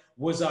 right?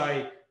 Was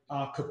I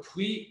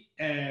complete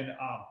and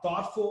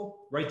thoughtful,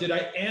 right? Did I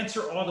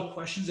answer all the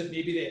questions that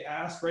maybe they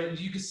asked, right? And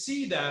you can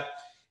see that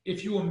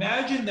if you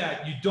imagine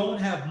that you don't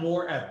have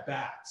more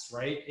at-bats,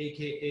 right?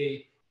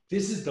 AKA,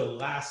 this is the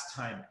last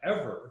time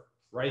ever,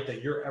 right,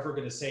 that you're ever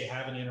going to say,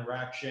 have an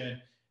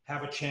interaction,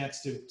 have a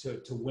chance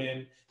to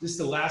win. This is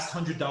the last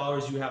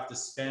 $100 you have to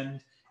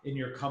spend in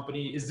your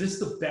company. Is this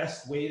the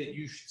best way that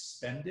you should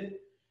spend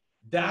it?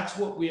 That's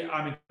what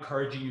I'm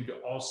encouraging you to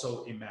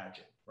also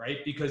imagine, right?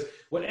 Because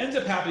what ends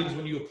up happening is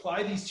when you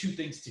apply these two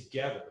things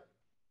together,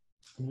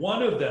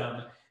 one of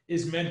them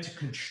is meant to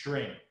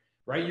constrain,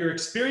 right? Your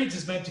experience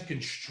is meant to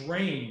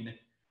constrain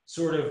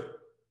sort of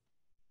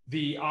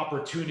the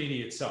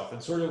opportunity itself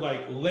and sort of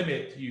like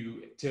limit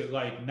you to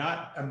like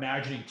not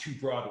imagining too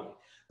broadly.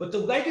 But the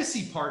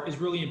legacy part is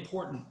really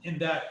important in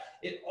that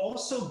it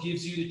also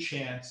gives you the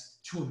chance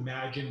to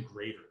imagine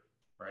greater,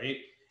 right?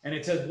 And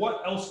it says,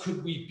 what else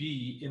could we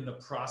be in the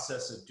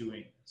process of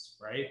doing this,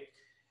 right?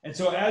 And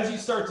so as you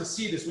start to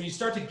see this, when you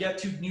start to get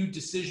to new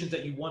decisions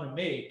that you want to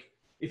make,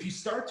 if you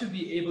start to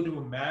be able to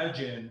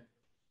imagine,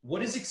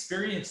 what does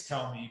experience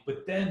tell me?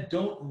 But then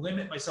don't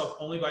limit myself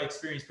only by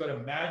experience, but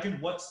imagine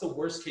what's the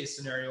worst case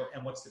scenario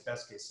and what's the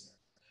best case scenario,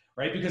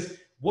 right? Because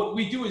what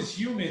we do as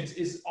humans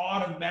is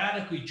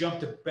automatically jump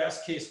to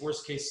best case,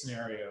 worst case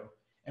scenario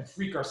and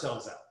freak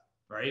ourselves out,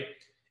 right?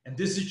 And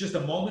this is just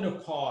a moment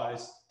of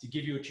pause to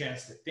give you a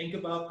chance to think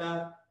about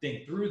that,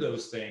 think through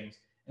those things,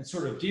 and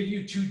sort of give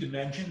you two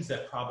dimensions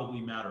that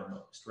probably matter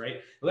most,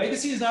 right?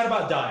 Legacy is not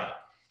about dying.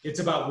 It's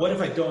about, what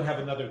if I don't have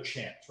another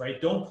chance, right?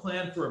 Don't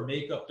plan for a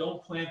makeup.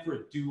 Don't plan for a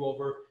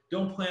do-over.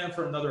 Don't plan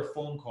for another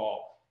phone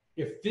call.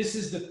 If this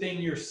is the thing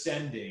you're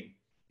sending,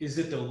 is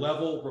it the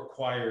level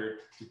required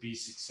to be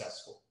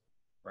successful,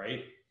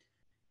 right?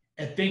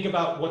 And think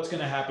about what's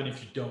going to happen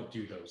if you don't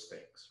do those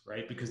things,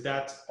 right? Because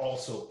that's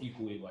also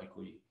equally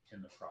likely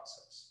in the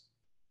process.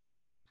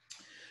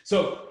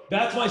 So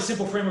that's my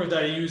simple framework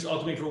that I use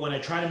ultimately for when I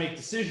try to make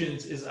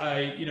decisions. Is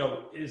I,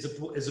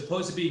 as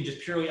opposed to being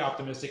just purely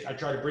optimistic, I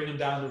try to bring them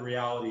down to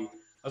reality.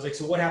 I was like,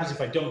 so what happens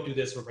if I don't do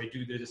this, or if I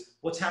do this?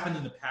 What's happened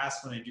in the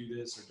past when I do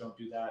this or don't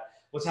do that?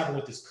 What's happened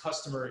with this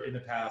customer in the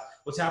past?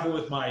 What's happened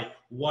with my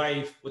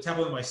wife? What's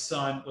happened with my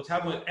son? What's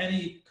happened with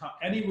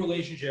any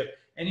relationship,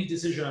 any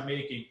decision I'm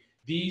making?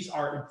 These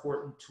are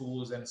important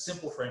tools and a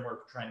simple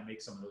framework for trying to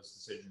make some of those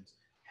decisions.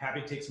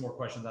 Happy to take some more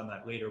questions on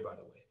that later, by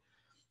the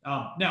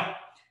way. Now,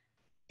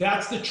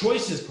 that's the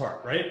choices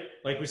part, right?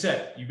 Like we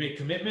said, you make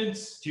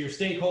commitments to your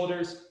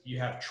stakeholders, you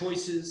have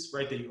choices,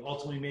 right, that you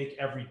ultimately make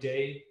every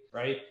day,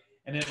 right?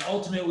 And then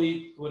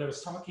ultimately, what I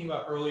was talking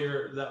about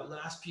earlier, that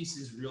last piece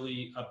is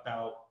really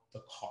about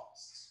the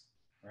costs,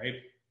 right?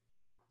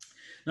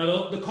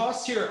 Now, the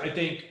costs here, I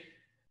think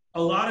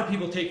a lot of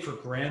people take for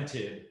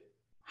granted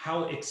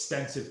how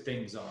expensive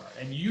things are.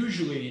 And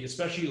usually,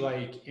 especially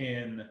like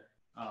in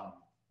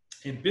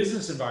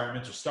business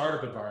environments or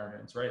startup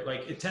environments, right?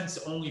 Like it tends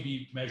to only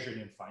be measured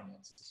in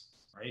finances,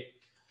 right?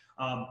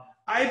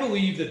 I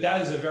believe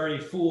that is a very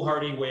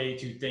foolhardy way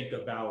to think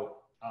about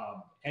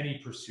any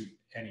pursuit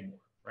anymore,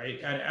 right?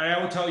 And I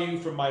will tell you,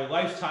 from my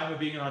lifetime of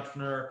being an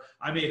entrepreneur,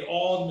 I made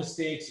all the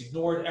mistakes,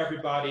 ignored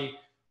everybody,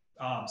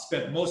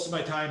 spent most of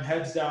my time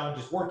heads down,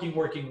 just working.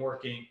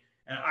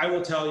 And I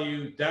will tell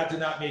you that did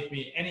not make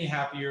me any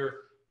happier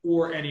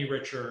or any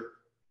richer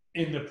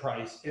in the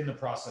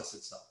process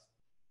itself.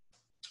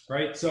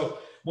 Right? So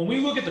when we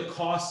look at the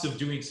costs of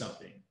doing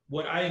something,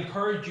 what I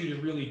encourage you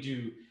to really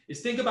do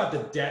is think about the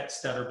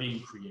debts that are being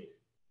created,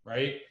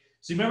 right?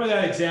 So you remember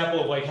that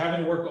example of like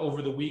having to work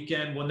over the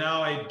weekend? Well,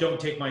 now I don't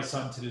take my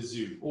son to the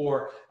zoo,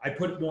 or I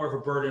put more of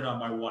a burden on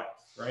my wife,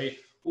 right?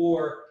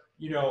 Or,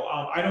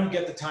 I don't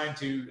get the time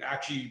to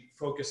actually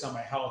focus on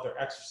my health or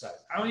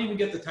exercise. I don't even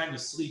get the time to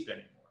sleep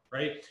anymore,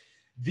 right?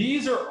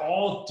 These are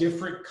all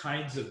different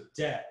kinds of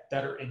debt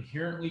that are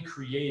inherently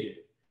created.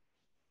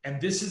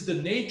 And this is the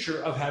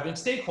nature of having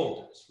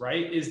stakeholders,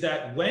 right? Is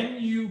that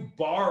when you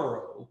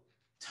borrow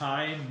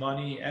time,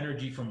 money,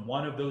 energy from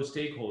one of those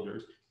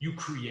stakeholders, you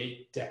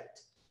create debt.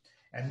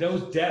 And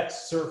those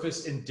debts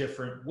surface in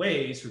different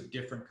ways for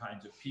different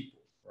kinds of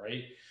people,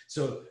 right?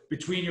 So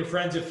between your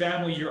friends and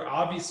family, you're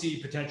obviously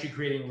potentially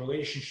creating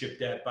relationship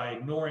debt by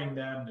ignoring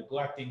them,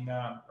 neglecting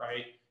them,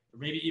 right? Or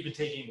maybe even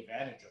taking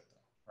advantage of them,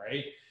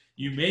 right?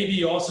 You may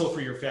be also, for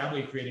your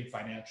family, creating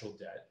financial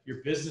debt. Your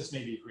business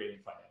may be creating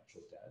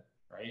financial debt.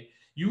 Right?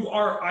 You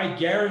are, I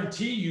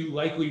guarantee you,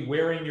 likely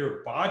wearing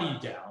your body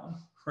down,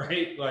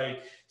 right?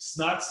 Like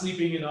not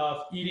sleeping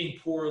enough, eating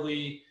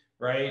poorly,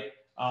 right?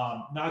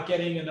 Not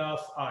getting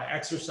enough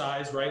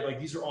exercise, right? Like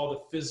these are all the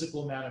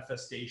physical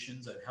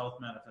manifestations and health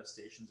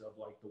manifestations of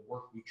like the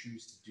work we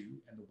choose to do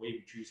and the way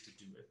we choose to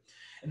do it.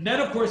 And then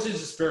of course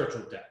there's a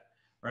spiritual debt,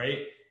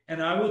 right?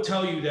 And I will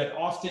tell you that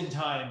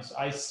oftentimes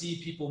I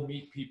see people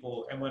meet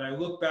people, and when I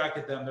look back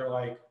at them, they're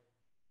like,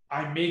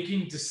 I'm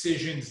making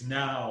decisions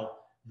now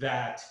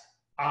that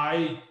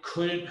I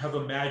couldn't have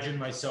imagined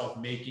myself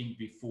making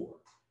before,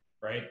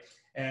 right?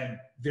 And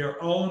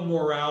their own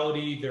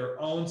morality, their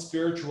own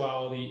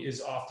spirituality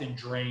is often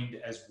drained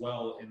as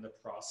well in the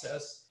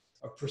process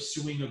of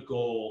pursuing a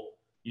goal,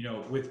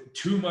 with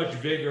too much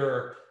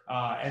vigor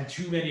and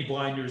too many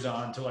blinders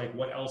on to like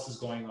what else is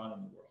going on in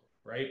the world,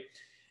 right?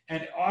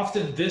 And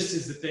often this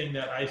is the thing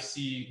that I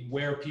see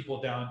wear people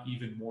down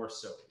even more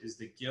so, is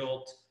the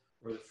guilt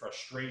or the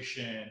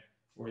frustration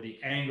or the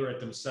anger at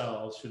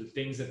themselves for the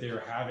things that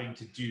they're having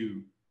to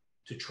do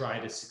to try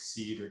to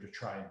succeed or to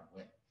try and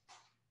win.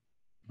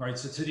 Right?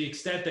 So to the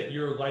extent that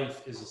your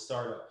life is a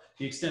startup,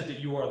 the extent that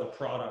you are the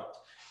product,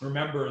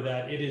 remember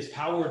that it is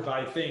powered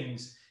by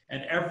things,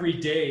 and every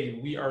day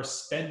we are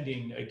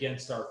spending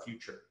against our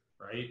future,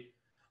 right?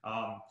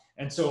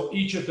 And so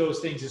each of those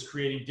things is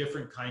creating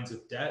different kinds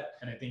of debt.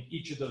 And I think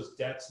each of those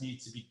debts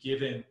needs to be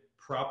given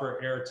proper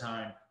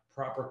airtime,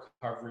 proper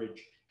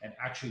coverage, and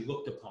actually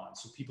looked upon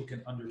so people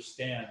can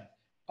understand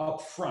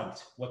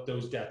upfront what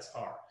those debts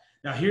are.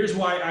 Now, here's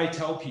why I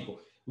tell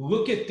people,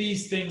 look at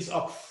these things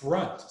up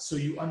front so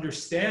you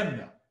understand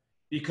them.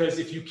 Because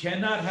if you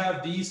cannot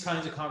have these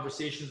kinds of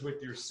conversations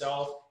with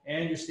yourself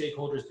and your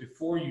stakeholders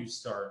before you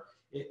start,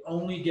 it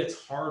only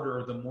gets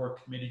harder the more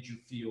committed you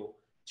feel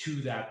to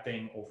that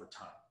thing over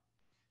time.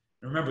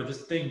 And remember,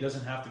 this thing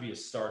doesn't have to be a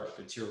startup,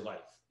 it's your life.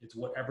 It's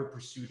whatever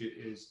pursuit it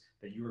is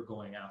that you are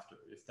going after.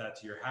 If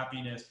that's your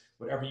happiness,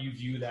 whatever you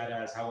view that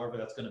as, however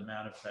that's going to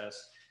manifest,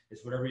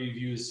 it's whatever you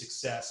view as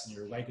success and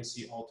your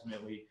legacy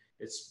ultimately.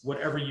 It's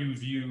whatever you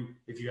view,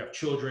 if you have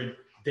children,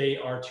 they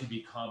are to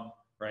become,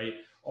 right?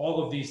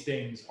 All of these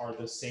things are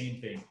the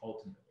same thing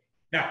ultimately.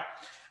 Now,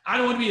 I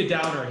don't want to be a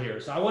downer here,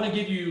 so I want to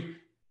give you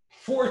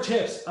 4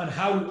 tips on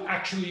how to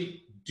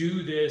actually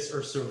do this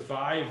or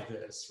survive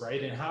this,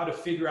 right? And how to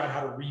figure out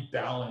how to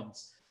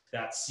rebalance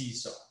that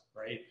seesaw,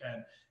 right?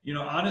 And, you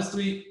know,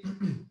 honestly,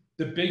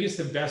 the biggest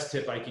and best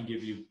tip I can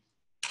give you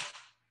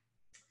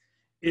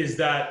is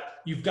that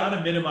you've got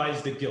to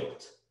minimize the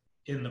guilt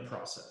in the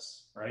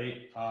process,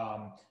 right?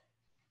 Oh,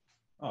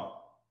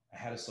 I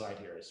had a slide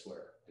here, I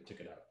swear. I took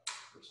it out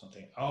or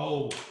something.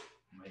 Oh,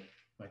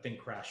 my thing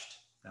crashed.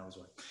 That was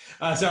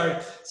one. Sorry.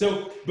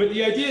 So, but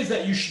the idea is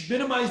that you should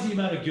minimize the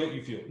amount of guilt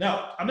you feel.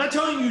 Now, I'm not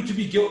telling you to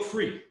be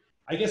guilt-free.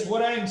 I guess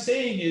what I am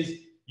saying is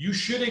you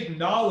should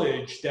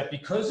acknowledge that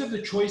because of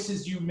the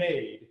choices you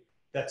made,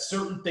 that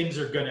certain things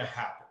are going to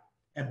happen.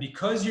 And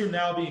because you're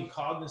now being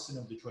cognizant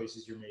of the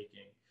choices you're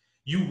making,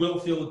 you will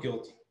feel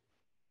guilty.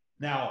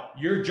 Now,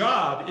 your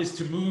job is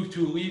to move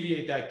to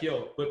alleviate that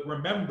guilt. But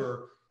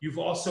remember, you've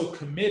also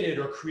committed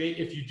or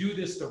if you do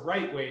this the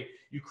right way,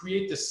 you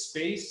create the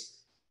space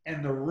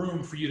and the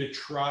room for you to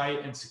try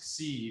and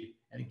succeed.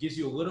 And it gives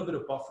you a little bit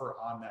of buffer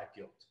on that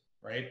guilt,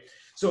 right?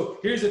 So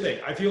here's the thing.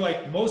 I feel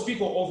like most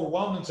people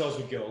overwhelm themselves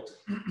with guilt.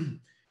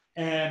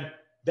 And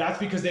that's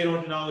because they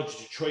don't acknowledge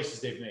the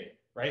choices they've made,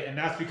 right? And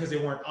that's because they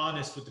weren't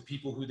honest with the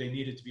people who they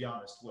needed to be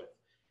honest with.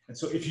 And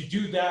so if you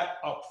do that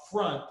up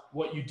front,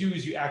 what you do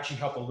is you actually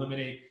help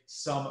eliminate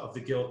some of the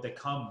guilt that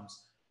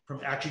comes from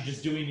actually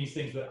just doing these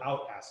things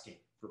without asking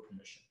for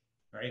permission,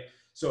 right?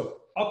 So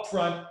up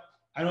front,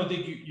 I don't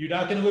think you're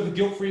not going to live a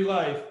guilt-free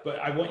life, but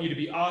I want you to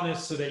be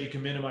honest so that you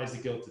can minimize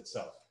the guilt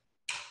itself.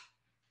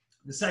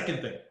 The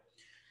second thing,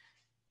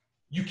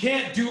 you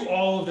can't do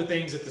all of the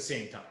things at the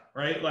same time,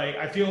 right? Like,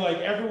 I feel like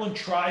everyone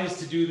tries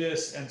to do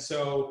this. And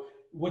so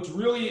what's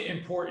really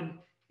important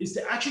is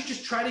to actually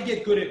just try to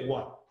get good at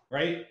one,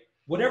 right?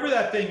 Whatever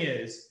that thing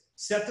is,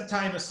 set the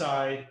time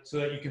aside so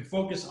that you can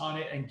focus on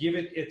it and give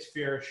it its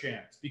fair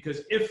chance.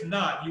 Because if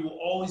not, you will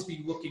always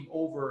be looking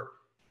over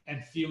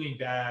and feeling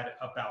bad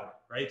about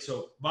it, right?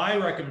 So my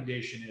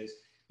recommendation is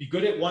be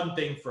good at one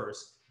thing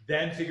first,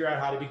 then figure out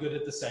how to be good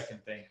at the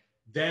second thing,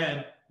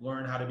 then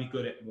learn how to be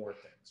good at more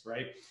things,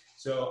 right?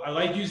 So I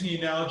like using the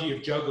analogy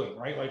of juggling,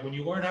 right? Like when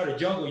you learn how to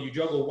juggle, you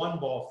juggle one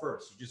ball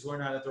first. You just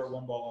learn how to throw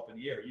one ball up in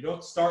the air. You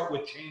don't start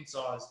with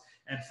chainsaws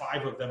and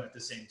 5 of them at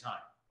the same time,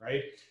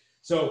 right?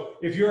 So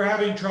if you're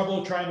having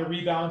trouble trying to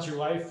rebalance your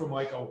life from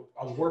like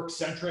a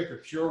work-centric or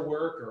pure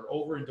work or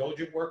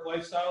overindulgent work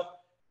lifestyle,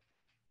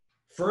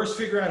 first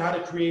figure out how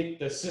to create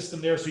the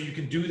system there so you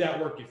can do that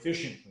work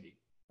efficiently,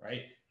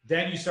 right?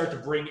 Then you start to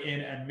bring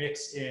in and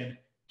mix in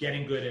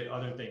getting good at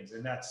other things.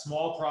 And that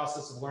small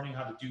process of learning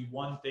how to do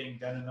one thing,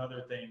 then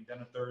another thing, then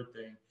a third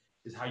thing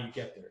is how you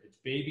get there. It's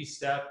baby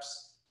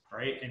steps,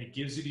 right? And it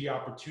gives you the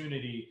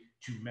opportunity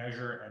to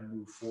measure and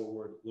move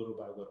forward little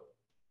by little.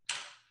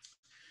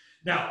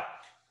 Now,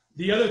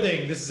 the other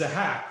thing, this is a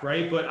hack,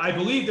 right? But I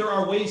believe there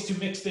are ways to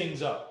mix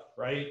things up,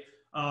 right?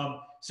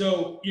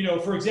 So, you know,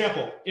 for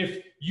example,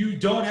 if you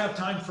don't have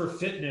time for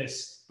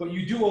fitness, but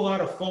you do a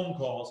lot of phone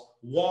calls,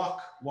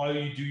 walk while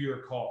you do your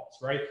calls,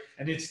 right?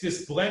 And it's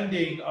this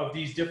blending of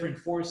these different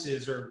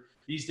forces or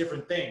these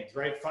different things,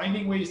 right?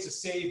 Finding ways to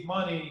save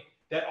money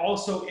that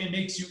also it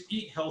makes you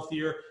eat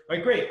healthier.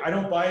 Like, great, I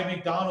don't buy a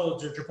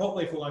McDonald's or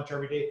Chipotle for lunch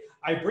every day.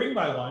 I bring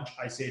my lunch,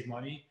 I save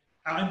money.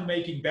 I'm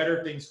making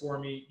better things for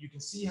me. You can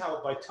see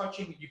how by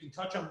touching, you can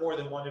touch on more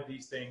than one of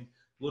these things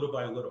little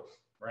by little,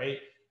 right?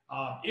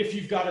 If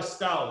you've got a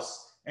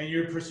spouse and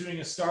you're pursuing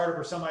a startup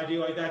or some idea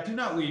like that, do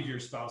not leave your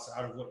spouse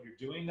out of what you're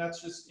doing.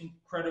 That's just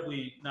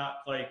incredibly not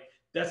like,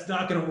 that's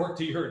not going to work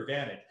to your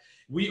advantage.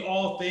 We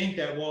all think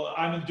that, well,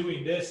 I'm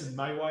doing this and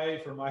my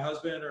wife or my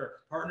husband or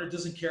partner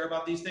doesn't care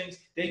about these things.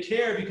 They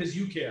care because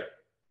you care,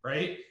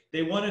 right?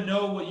 They want to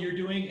know what you're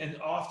doing. And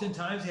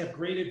oftentimes they have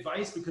great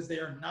advice because they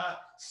are not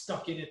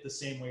stuck in it the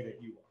same way that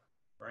you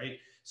are, right?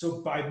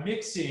 So by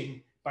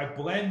mixing, by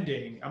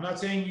blending, I'm not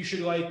saying you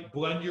should like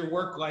blend your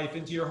work life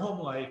into your home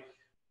life,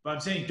 but I'm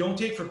saying don't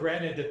take for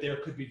granted that there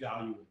could be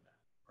value in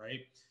that,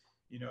 right?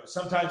 You know,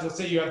 sometimes let's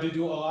say you have to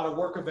do a lot of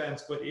work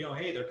events, but you know,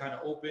 hey, they're kind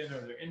of open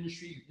or they're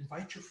industry,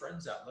 invite your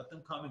friends out, let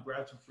them come and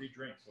grab some free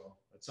drinks. Well,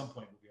 at some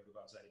point we'll be able to go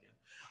outside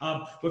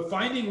again. But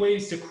finding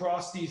ways to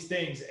cross these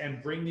things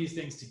and bring these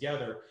things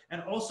together,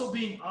 and also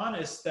being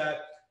honest that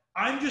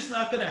I'm just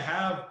not going to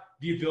have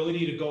the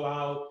ability to go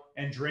out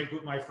and drink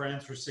with my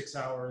friends for 6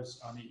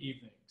 hours on the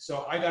evening.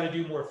 So I got to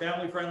do more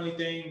family-friendly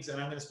things, and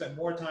I'm going to spend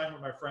more time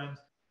with my friends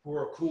who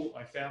are cool with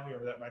my family or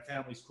that my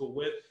family's cool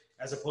with,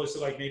 as opposed to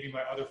like maybe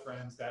my other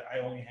friends that I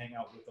only hang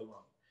out with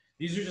alone.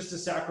 These are just the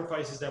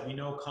sacrifices that we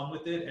know come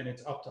with it, and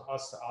it's up to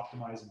us to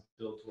optimize and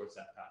build towards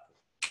that pathway.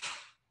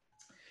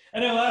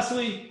 And then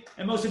lastly,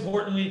 and most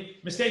importantly,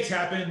 mistakes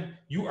happen.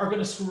 You are going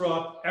to screw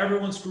up.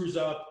 Everyone screws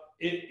up.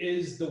 It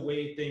is the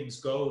way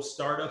things go.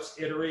 Startups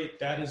iterate.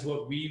 That is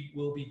what we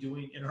will be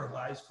doing in our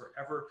lives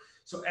forever.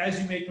 So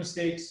as you make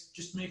mistakes,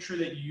 just make sure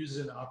that you use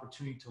it as an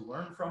opportunity to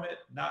learn from it,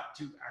 not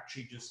to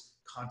actually just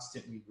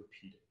constantly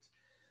repeat it.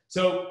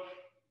 So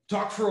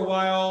talked for a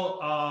while.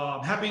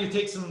 I'm happy to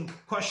take some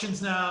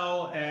questions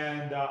now.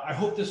 And I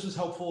hope this was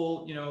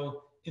helpful,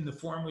 in the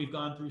form we've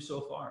gone through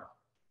so far.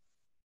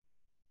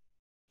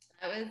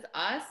 That was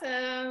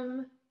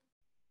awesome.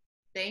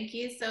 Thank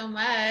you so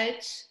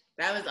much.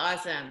 That was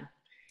awesome.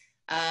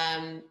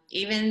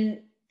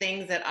 Even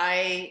things that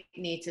I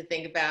need to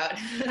think about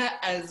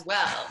as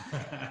well.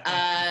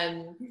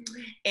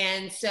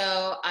 And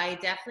so I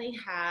definitely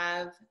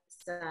have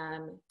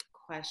some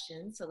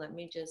questions. So let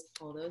me just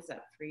pull those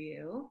up for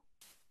you.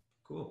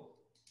 Cool.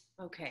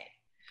 Okay.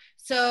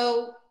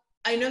 So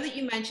I know that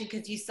you mentioned,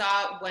 because you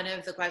saw one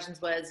of the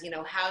questions was,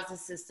 how's the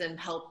system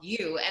help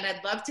you? And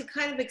I'd love to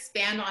kind of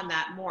expand on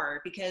that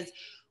more, because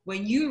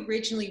when you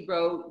originally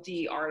wrote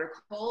the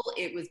article,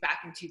 it was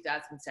back in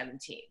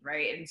 2017,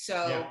 right? And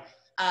so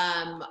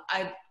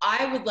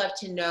I would love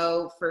to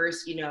know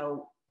first,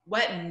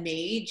 what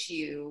made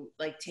you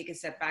like take a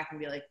step back and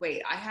be like,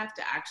 wait, I have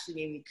to actually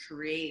maybe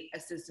create a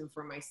system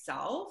for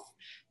myself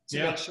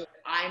to make sure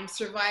I'm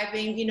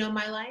surviving,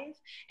 my life.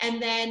 And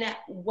then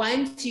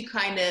once you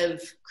kind of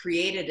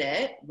created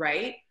it,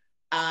 right?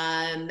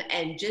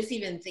 And just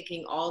even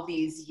thinking all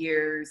these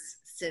years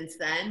since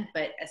then,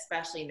 but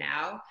especially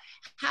now,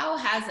 how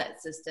has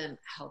that system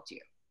helped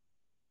you?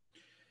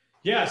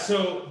 Yeah,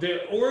 so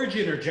the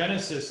origin or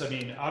genesis,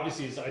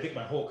 obviously is, I think,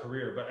 my whole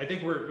career, but I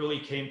think where it really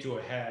came to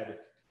a head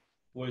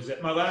was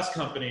at my last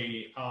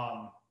company.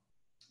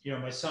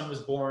 My son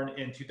was born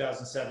in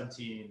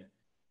 2017.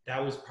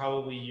 That was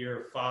probably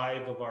year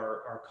 5 of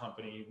our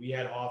company. We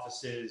had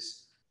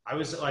offices. I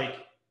was like,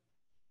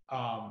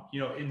 on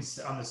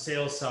the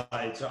sales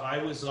side. So I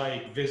was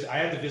like, I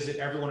had to visit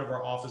every one of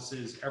our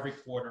offices every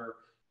quarter.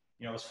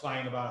 I was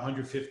flying about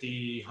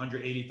 150,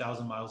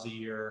 180,000 miles a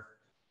year.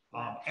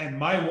 And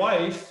my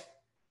wife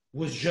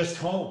was just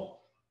home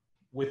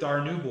with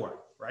our newborn,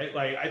 right?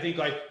 Like, I think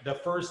like the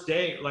first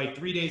day, like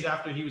 3 days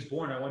after he was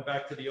born, I went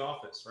back to the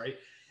office, right?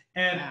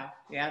 And,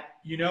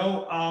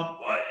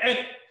 and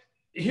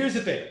here's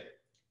the thing.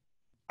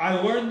 I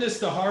learned this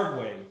the hard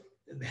way,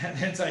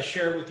 hence I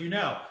share it with you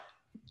now.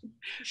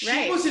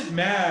 She wasn't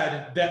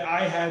mad that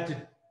I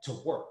had to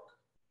work.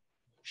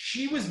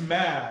 She was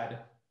mad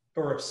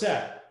or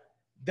upset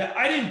that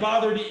I didn't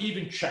bother to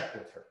even check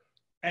with her.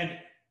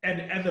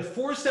 And the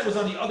force that was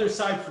on the other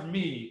side for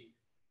me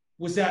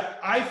was that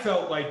I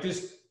felt like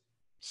this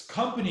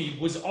company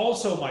was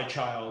also my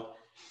child,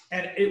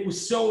 and it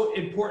was so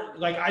important.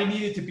 Like, I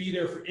needed to be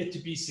there for it to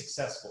be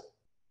successful,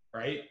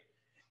 right?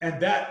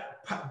 And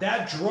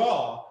that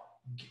draw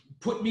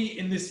put me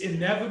in this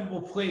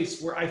inevitable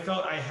place where I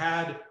felt I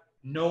had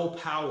no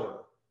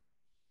power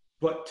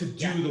but to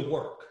do the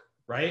work,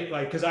 right?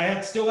 Like, because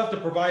I still have to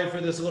provide for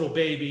this little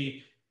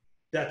baby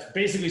that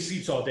basically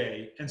sleeps all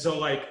day. And so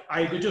like,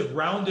 I could just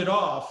round it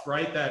off,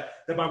 right?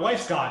 That my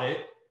wife's got it,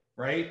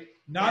 right?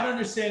 Not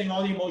understanding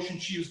all the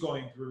emotions she was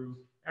going through,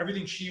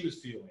 everything she was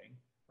feeling,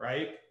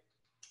 right?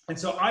 And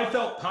so I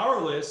felt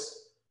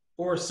powerless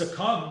or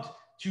succumbed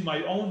to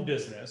my own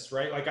business,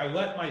 right? Like, I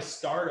let my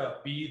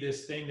startup be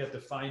this thing that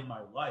defined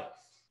my life,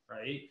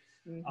 right?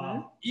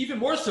 Mm-hmm. Even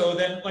more so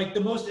than like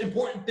the most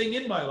important thing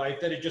in my life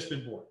that had just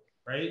been born,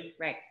 right?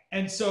 Right.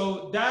 And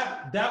so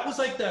that was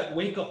like that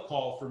wake up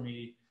call for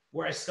me,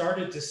 where I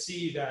started to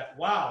see that,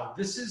 wow,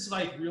 this is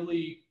like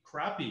really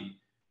crappy,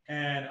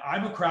 and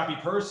I'm a crappy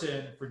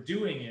person for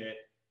doing it.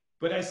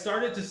 But I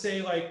started to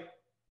say, like,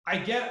 I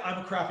get I'm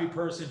a crappy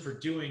person for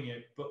doing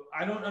it, but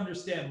I don't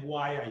understand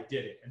why I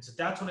did it. And so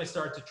that's when I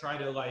started to try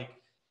to like,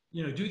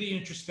 do the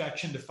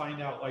introspection to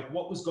find out like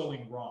what was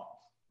going wrong,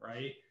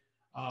 right?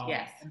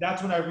 And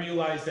that's when I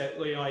realized that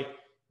like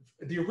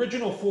the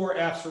original 4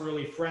 F's were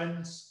really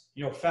friends,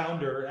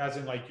 founder, as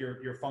in like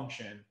your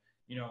function,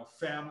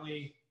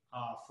 family,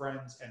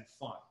 friends, and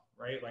fun,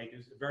 right? Like,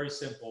 it's very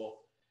simple.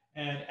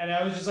 And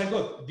I was just like,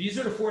 look, these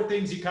are the 4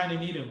 things you kind of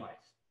need in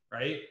life,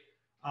 right?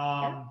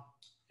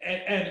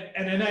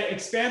 And then I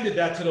expanded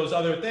that to those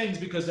other things,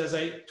 because as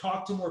I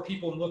talked to more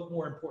people and looked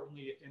more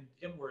importantly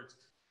inwards,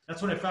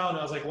 that's when I found,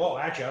 I was like, well,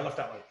 actually, I left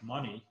out like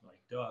money, like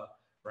duh,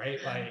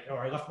 right? Like, or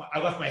I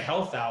left my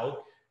health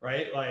out,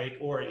 right? Like,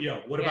 or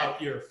what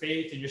about your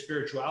faith and your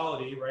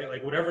spirituality, right?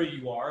 Like, whatever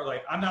you are,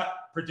 like, I'm not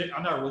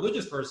a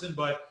religious person,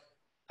 but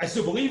I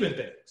still believe in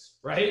things,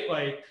 right?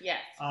 Like,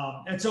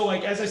 and so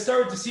like, as I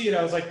started to see it,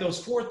 I was like,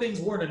 those 4 things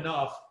weren't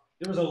enough.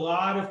 There was a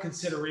lot of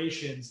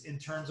considerations in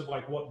terms of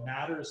like what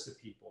matters to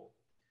people,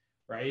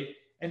 right?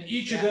 And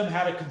each of them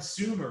had a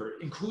consumer,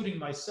 including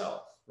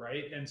myself,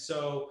 right? And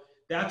so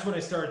that's when I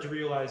started to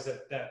realize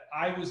that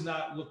I was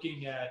not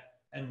looking at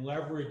and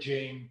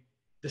leveraging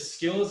the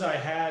skills I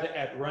had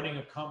at running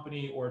a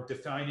company or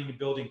defining and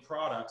building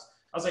products.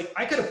 I was like,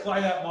 I could apply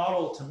that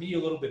model to me a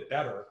little bit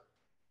better.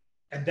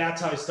 And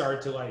that's how I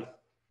started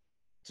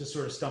to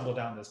sort of stumble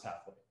down this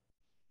pathway.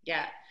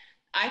 Yeah,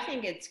 I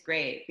think it's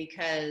great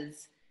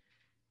because,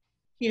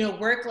 you know,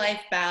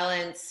 work-life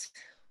balance,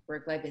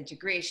 work-life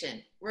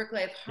integration,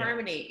 work-life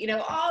harmony, you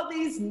know, all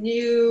these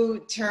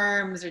new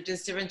terms or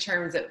just different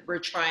terms that we're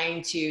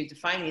trying to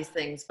define these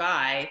things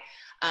by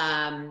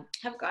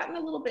have gotten a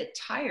little bit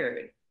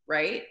tired,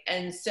 right?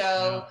 And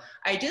so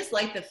I just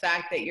like the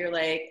fact that you're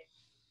like,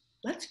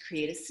 let's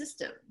create a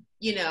system,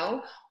 you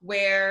know,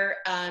 where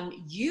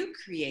you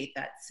create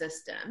that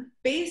system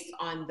based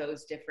on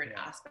those different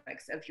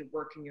aspects of your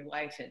work and your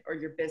life and, or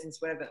your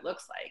business, whatever it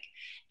looks like,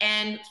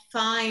 and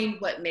find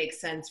what makes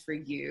sense for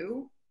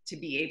you to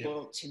be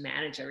able to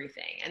manage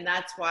everything. And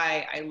that's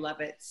why I love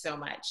it so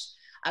much.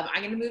 I'm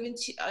going to move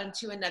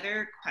into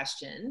another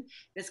question.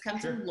 This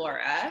comes from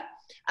Laura.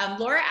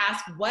 Laura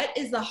asked, what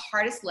is the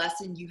hardest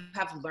lesson you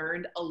have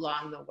learned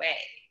along the way?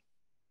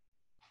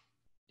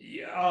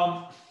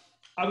 Yeah,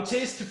 I would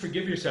say it's to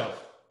forgive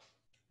yourself,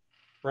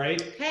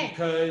 right? Okay,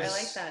 because, I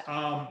like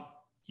that.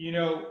 You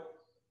know,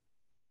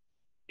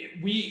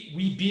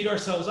 we beat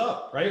ourselves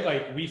up, right?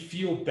 Like we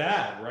feel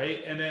bad,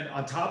 right? And then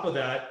on top of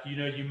that, you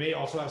know, you may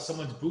also have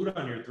someone's boot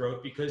on your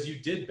throat because you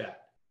did bad,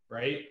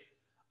 right?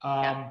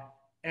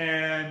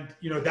 And,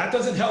 you know, that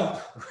doesn't help,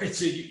 right?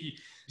 So you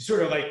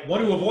sort of like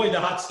want to avoid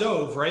the hot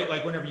stove, right?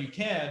 Like whenever you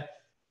can.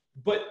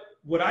 But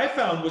what I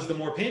found was the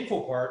more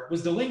painful part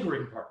was the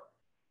lingering part.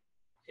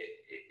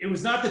 It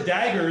was not the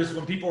daggers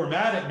when people were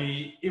mad at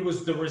me. It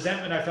was the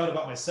resentment I felt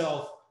about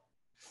myself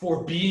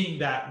for being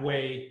that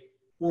way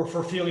or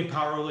for feeling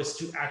powerless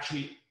to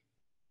actually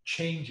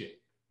change it,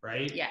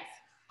 right? Yes.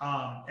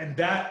 And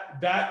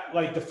that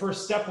like the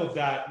first step of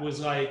that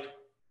was like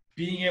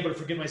being able to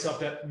forgive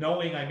myself, that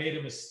knowing I made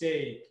a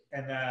mistake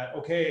and that,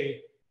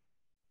 okay,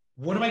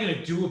 what am I going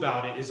to do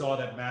about it is all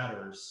that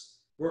matters.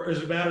 Or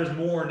it matters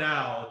more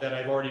now that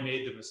I've already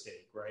made the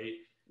mistake, right?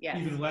 Yes.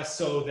 Even less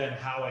so than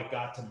how I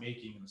got to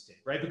making a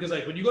mistake, right? Because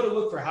like when you go to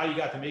look for how you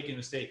got to making a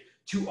mistake,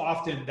 too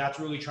often that's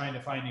really trying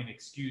to find an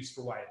excuse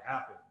for why it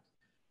happened,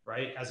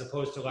 right? As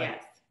opposed to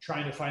like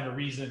trying to find a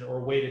reason or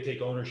a way to take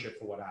ownership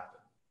for what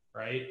happened,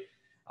 right?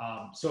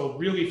 So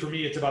really for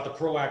me, it's about the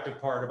proactive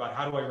part about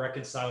how do I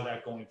reconcile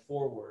that going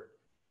forward,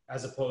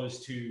 as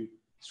opposed to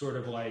sort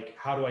of like,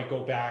 how do I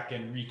go back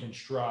and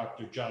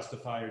reconstruct or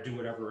justify or do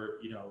whatever,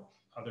 you know,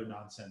 other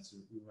nonsense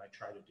we might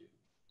try to do.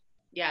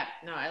 Yeah,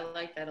 no, I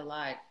like that a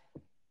lot.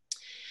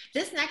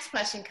 This next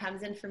question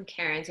comes in from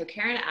Karen. So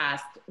Karen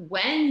asked,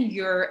 when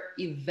you're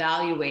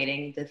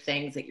evaluating the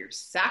things that you're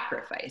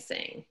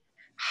sacrificing,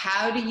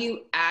 how do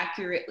you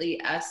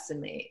accurately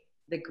estimate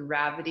the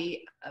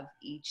gravity of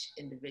each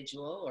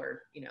individual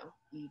or, you know,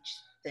 each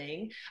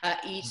thing,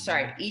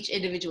 each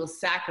individual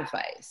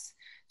sacrifice?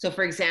 So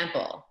for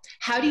example,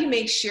 how do you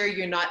make sure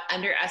you're not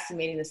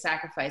underestimating the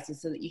sacrifices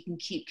so that you can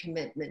keep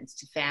commitments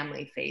to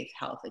family, faith,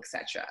 health,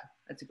 etc.?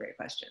 That's a great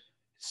question.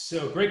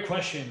 So great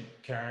question,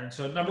 Karen.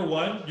 So number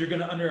one, you're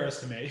going to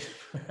underestimate,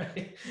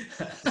 right?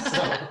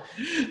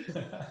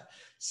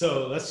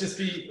 So let's just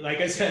be,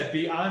 like I said,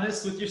 be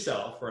honest with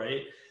yourself,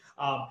 right?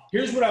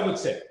 Here's what I would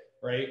say,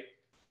 right?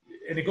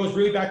 And it goes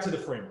really back to the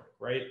framework,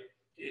 right?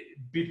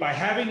 By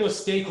having those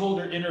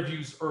stakeholder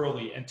interviews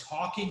early and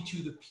talking to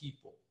the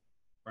people,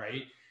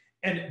 right?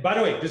 And by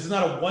the way, this is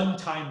not a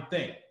one-time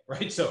thing,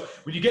 right? So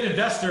when you get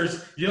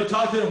investors, you don't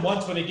talk to them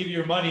once when they give you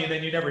your money and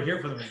then you never hear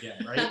from them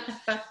again, right?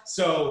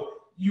 So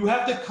you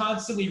have to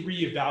constantly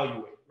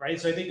reevaluate, right?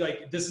 So I think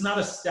like this is not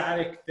a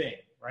static thing,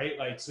 right?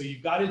 Like, so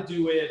you've got to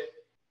do it.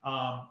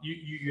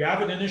 You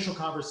have an initial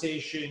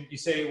conversation. You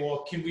say,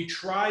 well, can we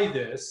try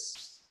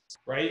this,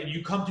 right? And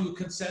you come to a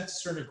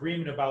consensus or an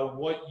agreement about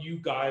what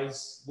you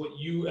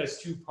as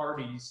two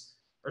parties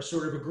are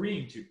sort of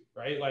agreeing to,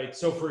 right? Like,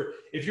 so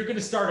if you're going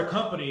to start a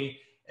company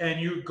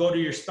and you go to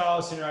your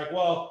spouse and you're like,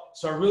 well,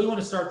 so I really want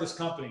to start this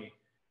company,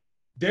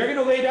 they're going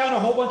to lay down a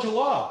whole bunch of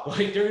law.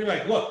 Like they're going to be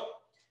like, look,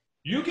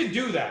 you can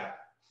do that,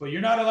 but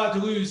you're not allowed to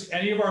lose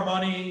any of our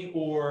money,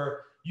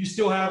 or you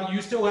still have,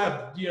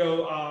 you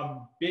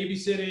know,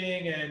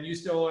 babysitting, and you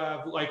still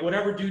have like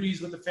whatever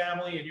duties with the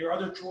family, and your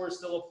other chores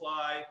still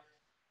apply,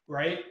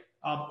 right?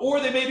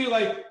 Or they may be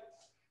like,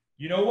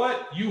 you know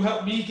what? You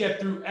helped me get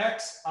through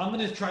X. I'm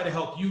going to try to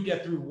help you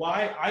get through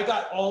Y. I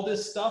got all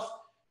this stuff.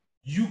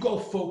 You go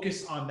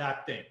focus on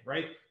that thing,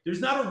 right?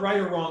 There's not a right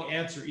or wrong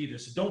answer either.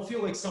 So don't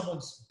feel like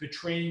someone's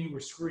betraying you or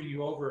screwing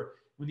you over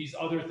when these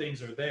other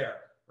things are there,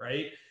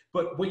 right?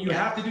 But what you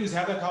have to do is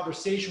have that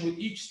conversation with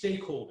each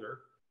stakeholder,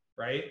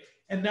 right?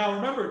 And now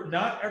remember,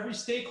 not every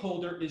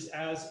stakeholder is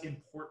as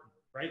important,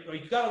 right?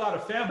 Like you got a lot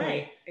of family.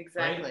 Right,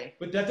 exactly. Right?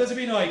 But that doesn't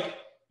mean like,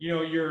 you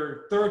know,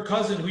 your third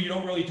cousin who you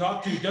don't really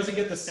talk to doesn't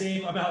get the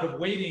same amount of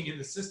weighting in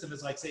the system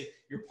as like, say,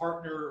 your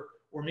partner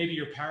or maybe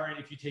your parent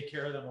if you take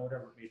care of them or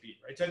whatever it may be,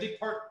 right? So I think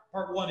part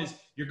one is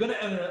you're going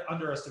to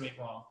underestimate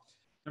wrong.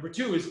 Number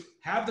two is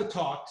have the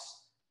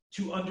talks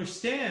to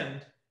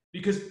understand,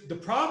 because the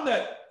problem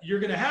that you're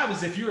going to have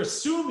is if you're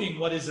assuming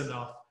what is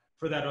enough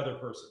for that other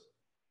person,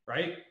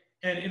 right?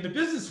 And in the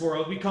business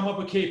world, we come up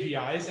with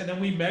KPIs and then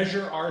we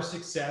measure our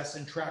success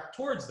and track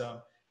towards them.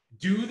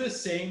 Do the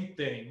same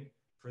thing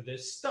for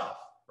this stuff,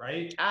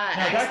 right? Now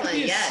that could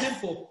be as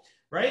simple,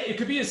 right? It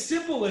could be as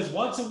simple as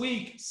once a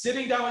week,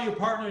 sitting down with your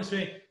partner and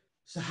saying,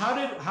 so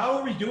how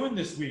are we doing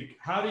this week?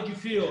 How did you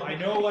feel? I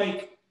know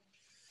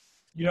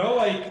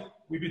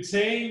we've been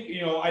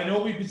saying, I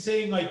know we've been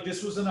saying like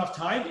this was enough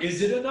time.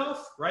 Is it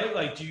enough, right?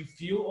 Like, do you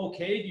feel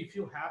okay? Do you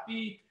feel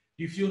happy?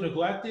 Do you feel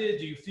neglected?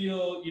 Do you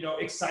feel,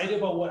 excited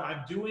about what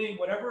I'm doing?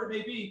 Whatever it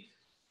may be.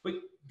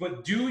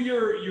 But do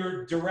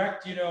your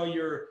direct,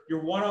 your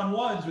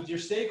one-on-ones with your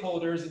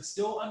stakeholders and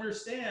still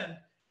understand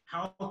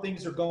how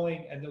things are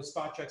going and those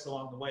spot checks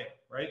along the way,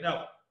 right?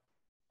 Now,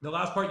 the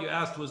last part you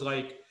asked was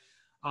like,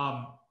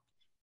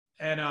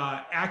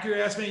 accurate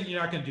estimate,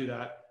 you're not going to do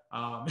that,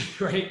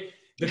 right?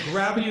 The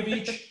gravity of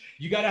each,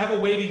 you got to have a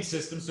weighting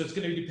system. So it's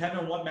going to depend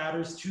on what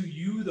matters to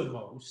you the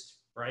most,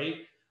 right?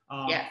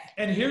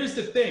 And here's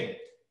the thing,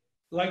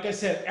 like I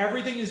said,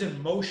 everything is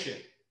in motion,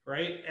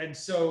 right? And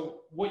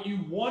so what you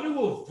want to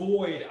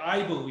avoid,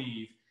 I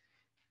believe,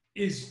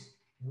 is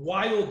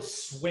wild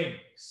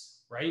swings,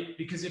 right?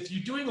 Because if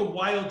you're doing a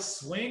wild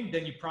swing,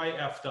 then you probably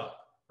effed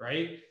up,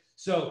 right?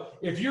 So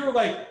if you're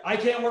like, I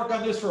can't work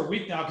on this for a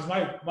week now because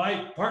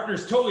my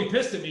partner's totally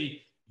pissed at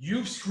me,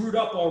 you've screwed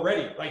up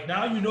already. Like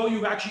now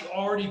you've actually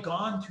already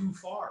gone too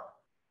far,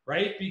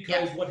 right?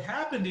 Because what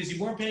happened is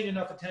you weren't paying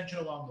enough attention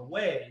along the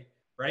way,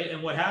 right?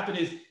 And what happened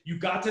is you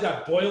got to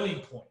that boiling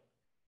point,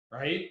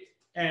 right?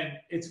 And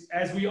it's,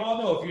 as we all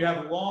know,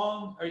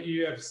 if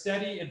you have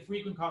steady and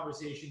frequent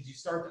conversations, you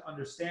start to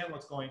understand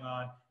what's going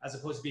on as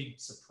opposed to being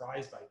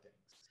surprised by things.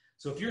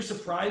 So if you're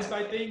surprised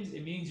by things,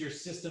 it means your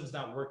system's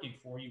not working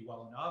for you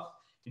well enough.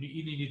 And you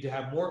either need to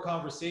have more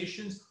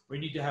conversations or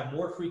you need to have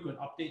more frequent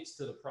updates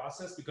to the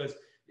process because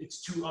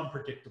it's too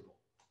unpredictable,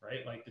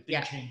 right? Like the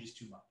thing changes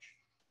too much.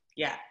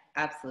 Yeah,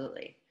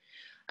 absolutely.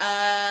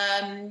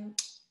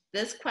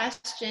 This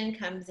question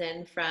comes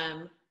in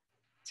from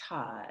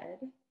Todd.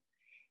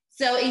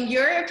 So in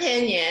your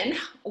opinion,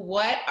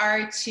 what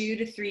are 2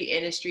 to 3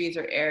 industries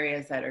or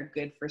areas that are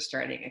good for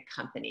starting a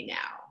company now?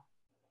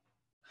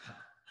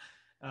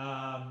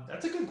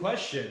 That's a good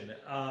question.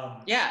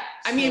 I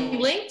mean,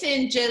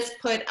 LinkedIn just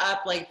put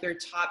up like their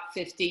top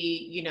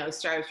 50,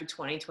 startups for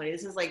 2020.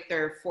 This is like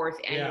their 4th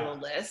annual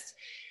list.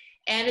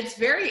 And it's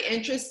very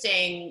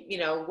interesting,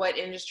 what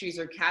industries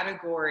or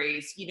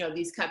categories,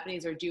 these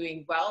companies are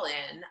doing well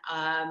in.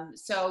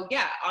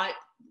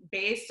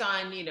 Based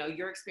on,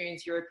 your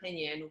experience, your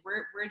opinion,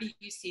 where do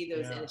you see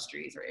those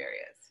industries or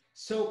areas?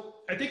 So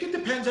I think it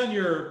depends on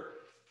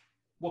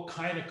what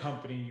kind of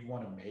company you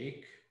want to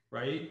make,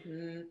 right?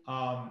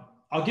 Mm-hmm.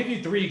 I'll give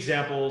you 3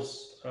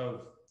 examples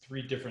of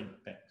 3 different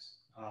things.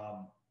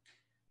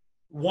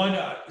 One,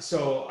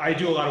 so I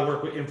do a lot of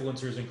work with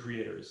influencers and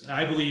creators. And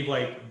I believe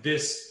like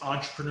this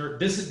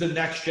is the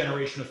next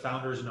generation of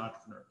founders and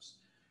entrepreneurs,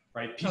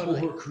 right? People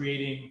who are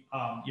creating,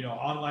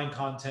 online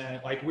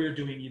content like we're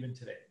doing even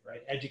today,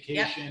 right?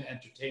 Education,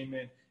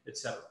 entertainment,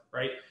 etc.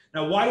 right?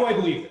 Now, why do I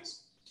believe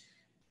this?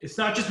 It's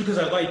not just because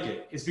I like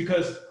it. It's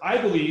because I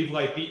believe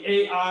like the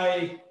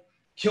AI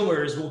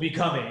killers will be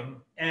coming.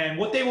 And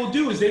what they will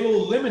do is they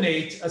will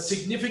eliminate a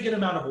significant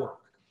amount of work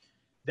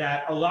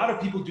that a lot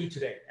of people do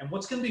today. And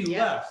what's going to be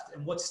left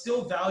and what's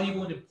still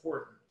valuable and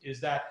important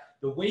is that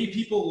the way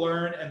people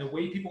learn and the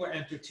way people are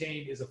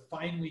entertained is a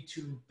finely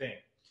tuned thing.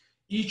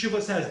 Each of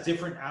us has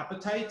different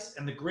appetites.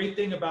 And the great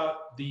thing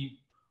about the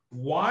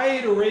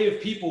wide array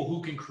of people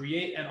who can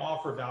create and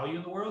offer value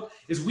in the world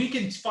is we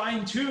can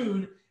fine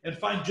tune and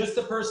find just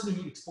the person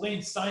who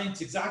explains science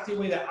exactly the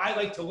way that I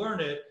like to learn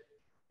it.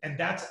 And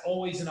that's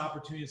always an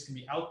opportunity that's going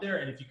to be out there.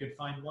 And if you could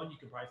find one, you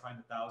could probably find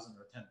 1,000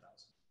 or 10,000,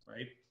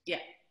 right? Yeah.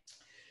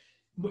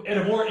 At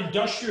a more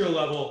industrial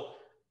level,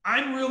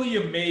 I'm really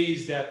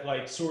amazed at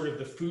like sort of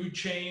the food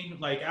chain.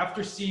 Like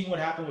after seeing what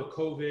happened with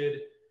COVID,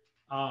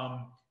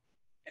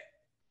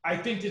 I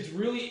think it's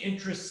really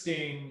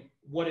interesting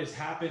what has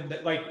happened.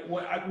 That like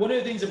one of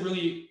the things that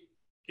really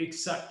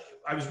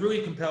I was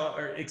really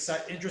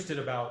interested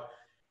about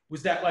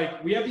was that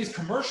like we have these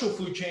commercial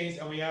food chains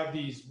and we have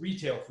these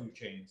retail food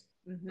chains.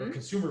 Mm-hmm. Or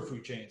consumer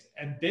food chains,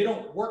 and they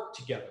don't work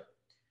together.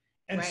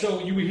 And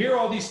so you hear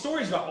all these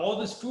stories about all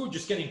this food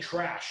just getting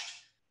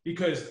trashed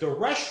because the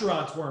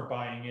restaurants weren't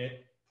buying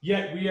it,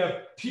 yet we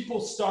have people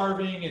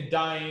starving and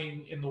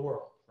dying in the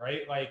world,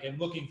 right? Like, and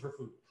looking for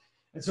food.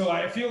 And so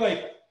I feel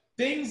like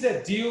things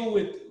that deal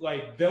with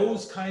like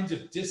those kinds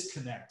of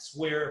disconnects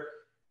where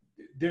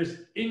there's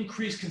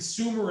increased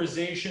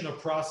consumerization of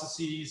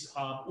processes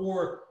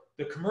or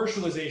the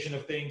commercialization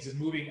of things is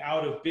moving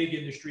out of big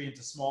industry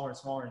into smaller and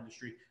smaller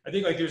industry. I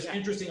think like there's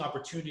interesting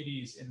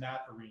opportunities in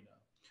that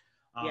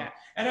arena.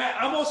 And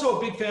I'm also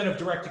a big fan of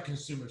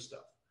direct-to-consumer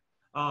stuff.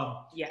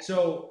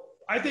 So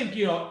I think,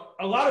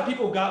 a lot of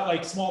people got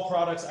like small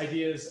products,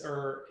 ideas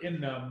are in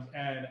them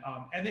and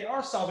they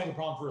are solving a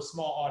problem for a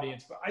small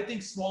audience, but I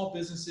think small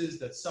businesses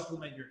that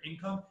supplement your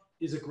income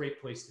is a great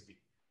place to be,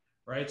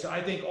 right? So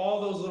I think all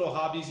those little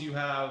hobbies you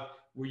have,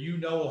 where you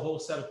know a whole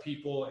set of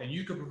people and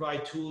you can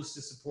provide tools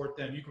to support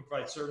them, you can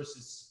provide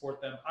services to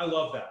support them. I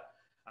love that.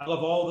 I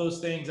love all those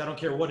things. I don't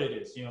care what it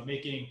is, you know,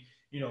 making,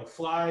 you know,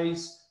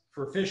 flies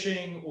for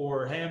fishing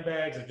or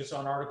handbags. I just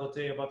saw an article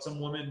today about some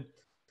woman.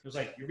 It was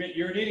like,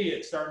 you're an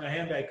idiot starting a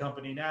handbag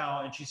company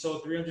now. And she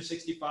sold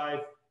 365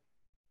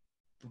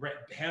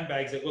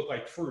 handbags that look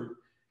like fruit,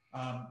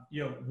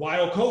 you know,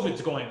 while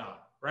COVID's going on,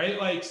 right?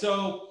 Like,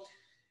 so,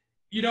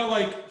 you know,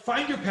 like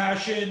find your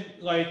passion,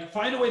 like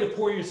find a way to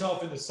pour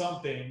yourself into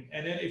something.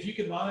 And then if you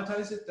can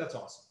monetize it, that's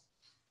awesome.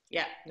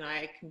 Yeah, no,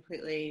 I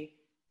completely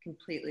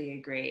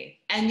agree.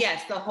 And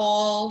yes, the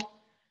whole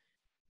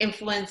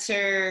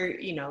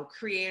influencer, you know,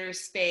 creator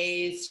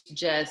space,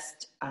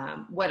 just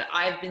what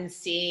I've been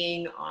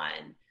seeing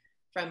on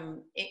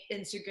from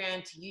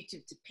Instagram to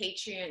YouTube to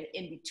Patreon,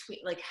 in between,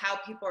 like how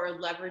people are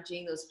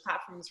leveraging those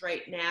platforms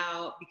right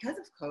now because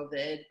of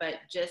COVID, but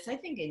just I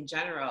think in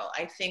general,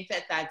 I think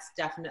that that's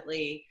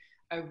definitely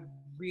a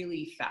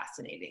really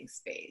fascinating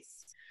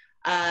space.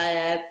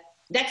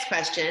 Next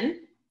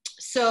question.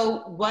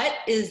 So what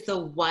is the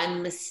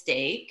one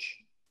mistake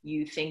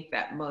you think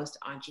that most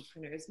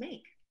entrepreneurs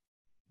make?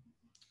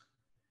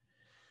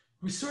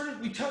 We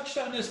touched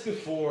on this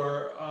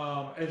before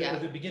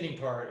at the beginning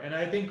part. And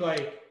I think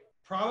like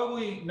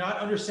probably not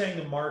understanding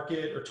the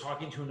market or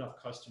talking to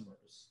enough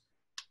customers.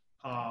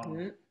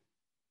 I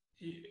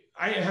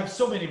have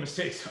so many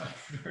mistakes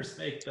entrepreneurs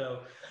make though.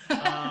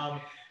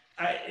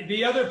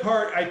 The other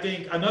part, I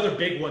think another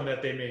big one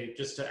that they made,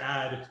 just to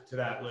add to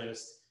that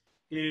list,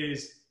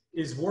 is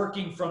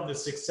working from the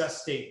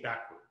success state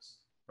backwards,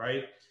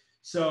 right?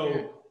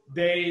 So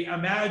they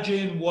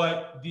imagine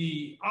what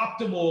the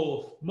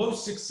optimal,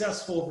 most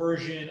successful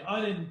version,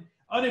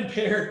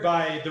 unimpaired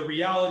by the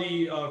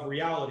reality of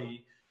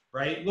reality,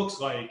 right, looks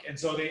like. And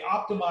so they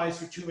optimize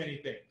for too many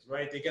things,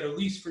 right? They get a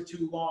lease for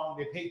too long,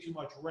 they pay too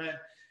much rent,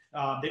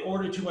 they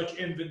order too much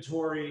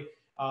inventory,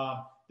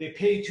 they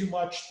pay too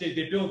much,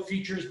 they build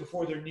features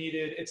before they're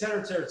needed, et cetera,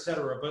 et cetera, et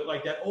cetera. But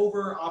like that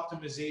over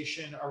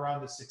optimization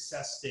around the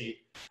success state,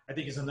 I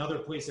think is another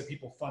place that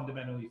people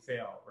fundamentally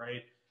fail,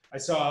 right? I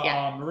saw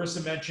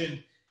Marissa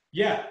mention,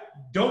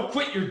 don't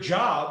quit your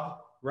job,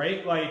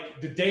 right?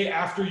 Like the day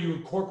after you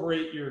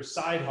incorporate your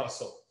side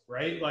hustle,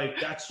 right? Like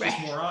that's just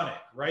moronic,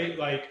 right?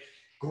 Like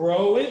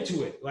grow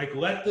into it, like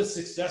let the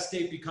success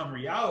state become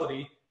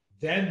reality,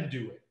 then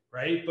do it,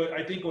 right? But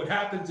I think what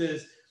happens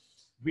is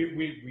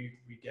we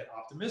get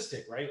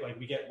optimistic, right? Like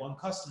we get one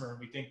customer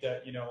and we think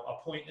that, you know,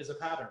 a point is a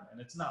pattern,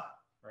 and it's not,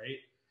 right?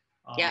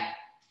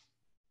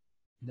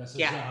 That's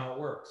just not how it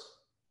works.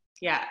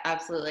 Yeah,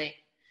 absolutely.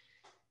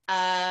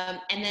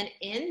 And then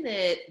in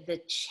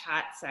the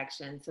chat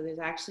section, so there's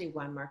actually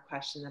one more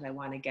question that I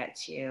want to get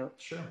to.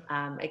 Sure.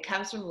 It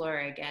comes from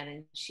Laura again,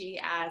 and she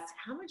asks,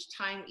 how much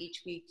time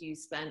each week do you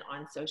spend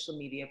on social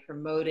media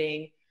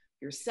promoting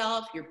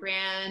yourself, your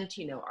brand?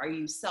 You know, are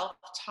you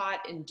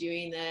self-taught in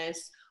doing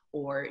this,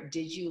 or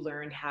did you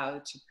learn how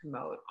to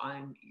promote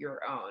on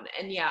your own?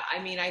 And yeah,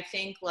 I mean, I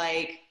think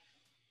like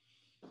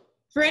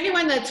for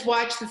anyone that's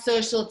watched The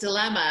Social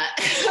Dilemma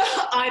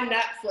on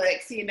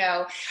Netflix, you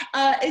know,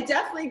 it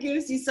definitely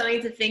gives you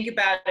something to think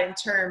about in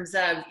terms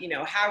of, you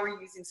know, how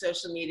we're using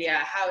social media,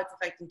 how it's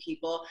affecting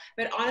people.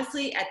 But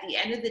honestly, at the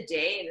end of the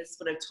day, and this is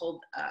what I've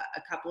told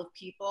a couple of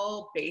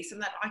people based on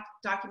that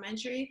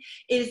documentary,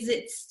 is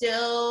it's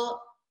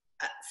still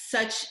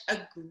such a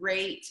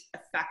great,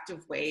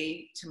 effective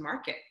way to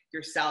market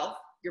yourself,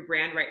 your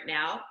brand right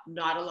now.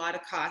 Not a lot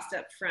of cost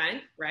up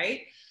front,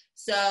 right?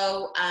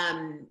 So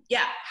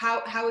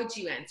how would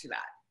you answer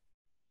that?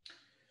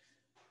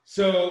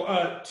 So all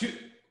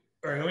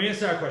right, let me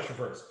answer that question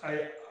first.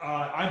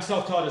 I'm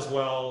self-taught as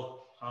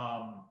well,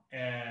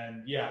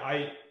 and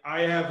I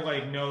have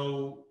like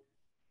no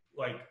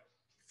like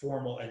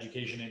formal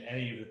education in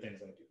any of the things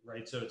I do,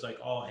 right? So it's like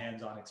all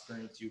hands-on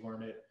experience. You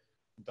learn it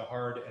the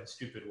hard and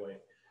stupid way,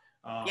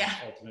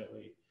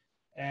 ultimately.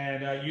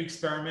 And you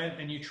experiment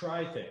and you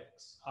try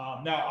things.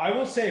 Now, I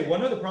will say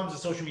one of the problems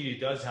that social media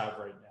does have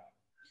right now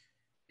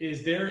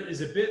is there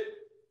is a bit,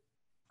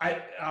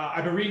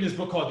 I've been reading this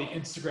book called The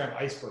Instagram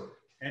Iceberg.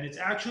 And it's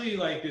actually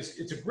like this,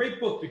 it's a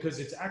great book because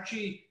it's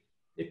actually,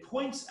 it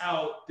points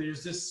out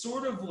there's this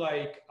sort of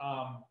like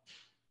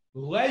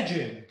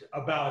legend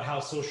about how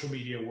social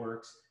media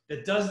works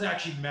that doesn't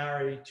actually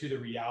marry to the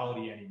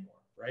reality anymore,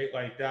 right?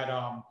 Like that,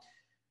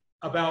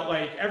 about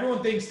like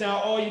everyone thinks now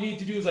all you need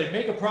to do is like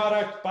make a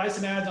product, buy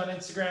some ads on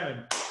Instagram,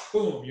 and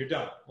boom, you're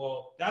done.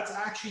 Well, that's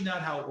actually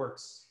not how it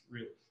works,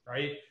 really,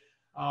 right?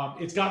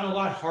 It's gotten a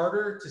lot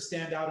harder to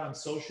stand out on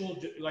social.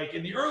 Like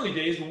in the early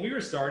days when we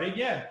were starting,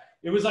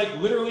 it was like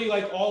literally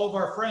like all of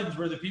our friends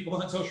were the people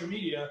on social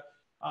media.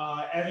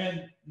 And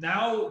then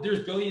now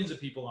there's billions of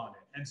people on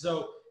it. And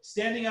so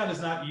standing out is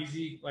not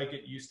easy like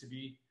it used to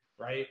be,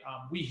 right?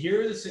 We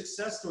hear the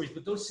success stories,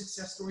 but those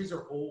success stories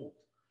are old,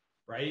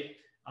 right?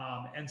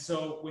 And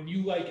so when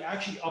you like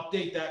actually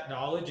update that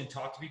knowledge and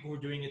talk to people who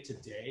are doing it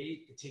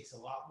today, it takes a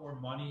lot more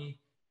money.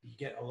 You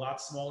get a lot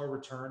smaller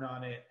return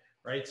on it,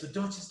 right? So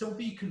don't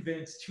be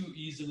convinced too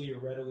easily or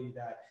readily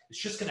that it's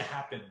just going to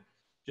happen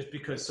just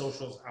because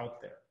social's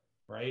out there,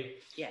 right?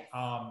 Yes.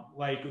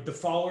 Like the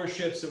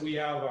followerships that we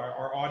have,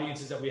 our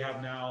audiences that we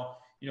have now,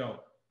 you know,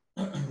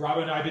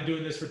 Robin and I have been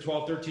doing this for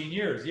 12, 13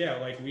 years. Yeah,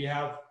 like we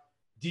have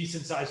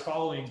decent sized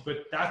followings,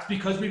 but that's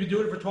because we've been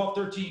doing it for 12,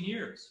 13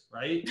 years,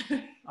 right?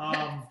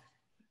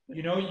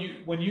 You know,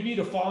 when you need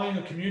a following,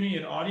 a community,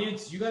 an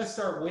audience, you got to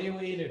start way,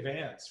 way in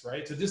advance,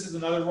 right? So this is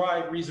another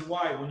reason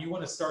why when you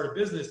want to start a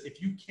business,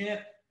 if you can't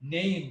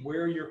name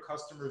where your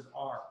customers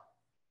are,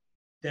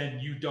 then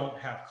you don't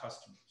have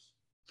customers,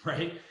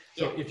 right?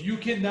 So if you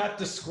cannot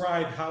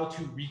describe how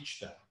to reach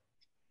them,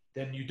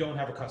 then you don't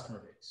have a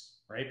customer base,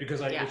 right?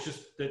 Because like it's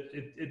just that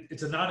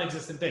it's a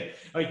non-existent thing.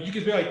 Like you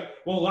could be like,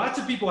 well, lots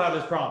of people have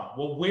this problem.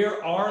 Well,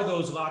 where are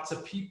those lots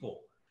of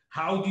people?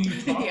 How do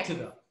you talk to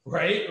them?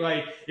 Right?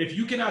 Like if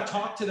you cannot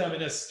talk to them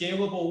in a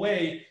scalable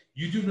way,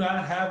 you do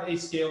not have a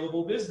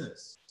scalable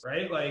business,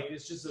 right? Like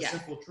it's just a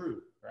simple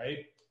truth,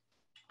 right?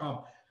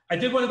 I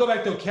did want to go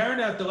back though. Karen,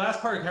 the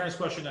last part of Karen's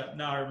question,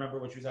 now I remember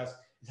what she was asking,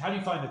 is how do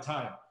you find the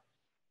time?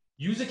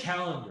 Use a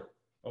calendar,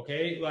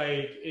 okay?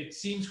 Like it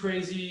seems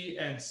crazy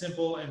and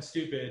simple and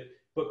stupid,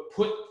 but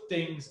put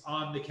things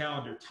on the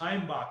calendar,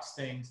 time box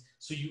things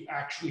so you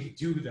actually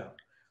do them,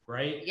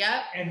 right?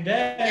 Yep. And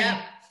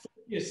then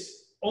focus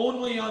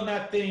only on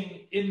that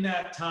thing in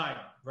that time,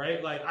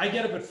 right? Like I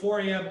get up at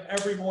 4 a.m.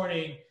 every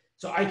morning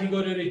so I can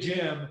go to the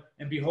gym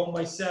and be home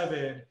by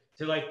 7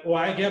 to like, well,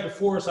 I get up at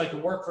 4 so I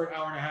can work for an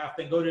hour and a half,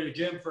 then go to the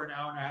gym for an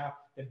hour and a half,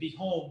 then be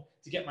home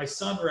to get my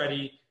son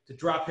ready to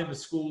drop him to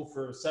school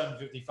for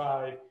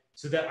 7:55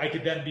 so that I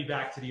could then be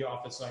back to the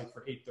office like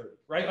for 8:30,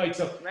 right? Like,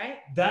 so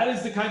that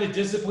is the kind of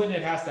discipline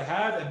it has to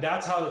have. And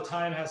that's how the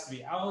time has to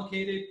be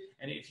allocated.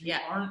 And if you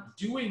aren't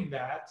doing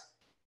that,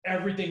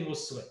 everything will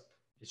slip.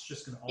 It's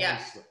just going to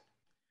always slip.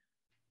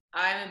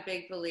 I'm a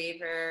big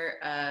believer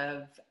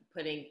of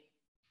putting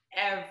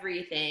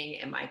everything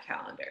in my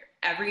calendar.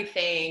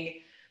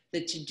 Everything,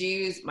 the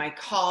to-dos, my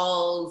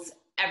calls,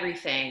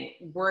 everything,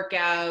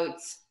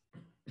 workouts,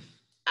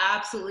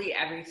 absolutely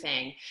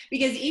everything.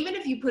 Because even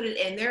if you put it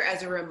in there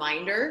as a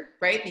reminder,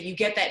 right, that you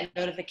get that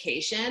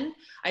notification,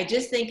 I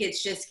just think it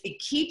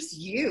keeps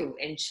you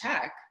in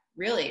check.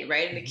 Really,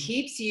 right? And it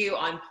keeps you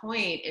on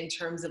point in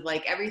terms of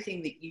like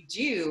everything that you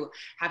do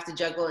have to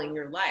juggle in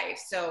your life.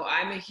 So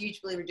I'm a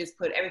huge believer, just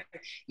put everything.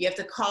 You have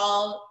to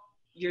call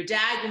your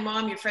dad, your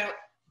mom, your friend,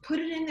 put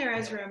it in there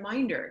as a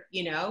reminder,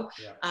 you know?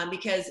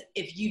 Because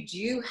if you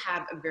do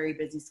have a very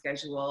busy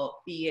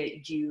schedule, be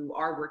it you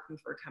are working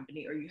for a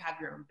company or you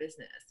have your own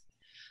business,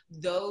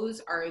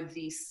 those are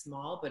the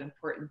small but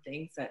important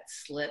things that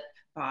slip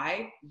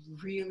by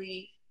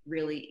really,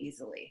 really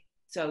easily.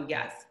 So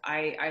yes,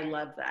 I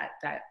love that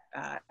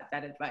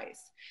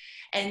advice.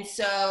 And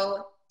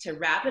so to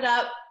wrap it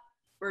up,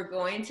 we're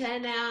going to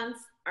announce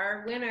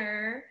our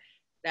winner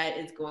that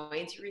is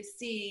going to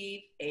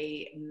receive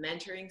a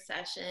mentoring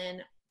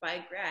session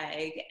by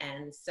Greg.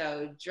 And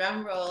so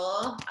drum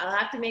roll, I'll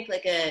have to make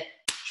like a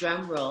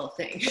drum roll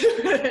thing.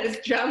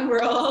 Drum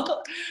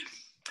roll.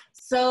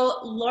 So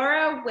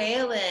Laura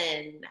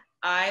Whalen,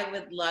 I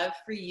would love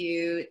for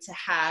you to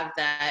have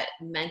that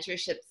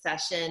mentorship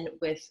session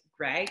with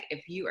Greg.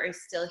 If you are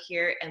still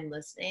here and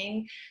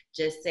listening,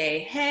 just say,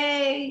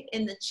 hey,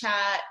 in the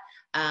chat,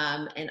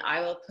 and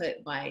I will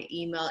put my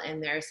email in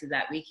there so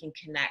that we can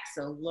connect.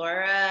 So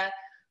Laura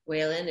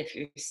Whalen, if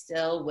you're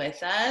still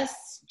with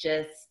us,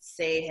 just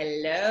say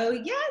hello.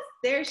 Yes,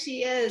 there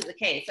she is.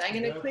 Okay, so I'm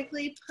going to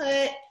quickly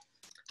put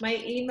my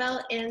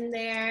email in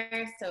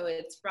there. So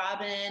it's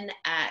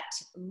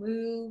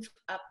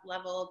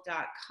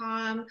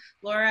robin@moveuplevel.com.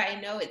 Laura,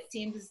 I know it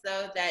seems as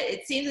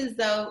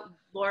though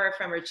Laura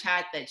from her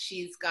chat that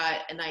she's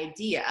got an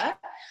idea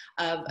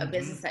of a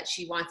business that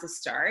she wants to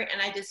start.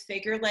 And I just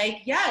figured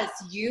like, yes,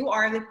 you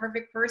are the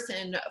perfect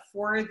person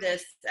for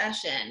this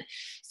session.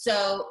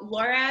 So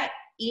Laura,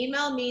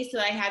 email me so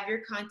that I have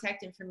your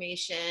contact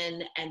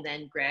information, and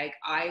then Greg,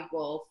 I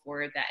will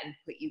forward that and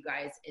put you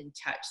guys in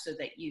touch so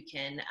that you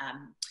can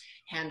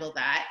handle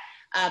that.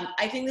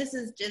 I think this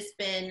has just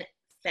been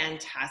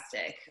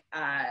fantastic.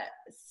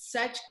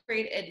 Such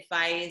great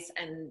advice.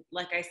 And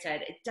like I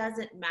said, it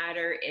doesn't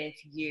matter if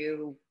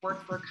you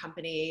work for a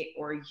company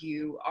or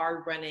you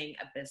are running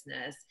a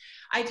business.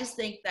 I just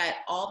think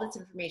that all this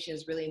information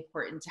is really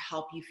important to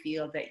help you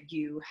feel that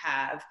you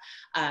have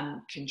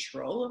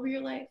control over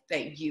your life,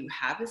 that you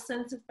have a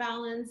sense of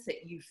balance,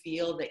 that you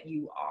feel that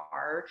you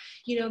are,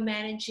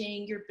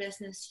 managing your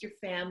business, your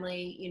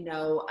family,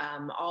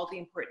 all the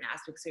important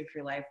aspects of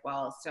your life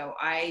well. So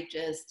I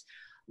just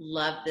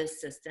love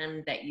this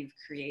system that you've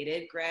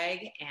created,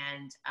 Greg,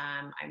 and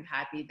I'm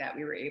happy that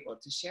we were able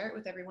to share it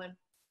with everyone.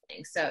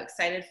 So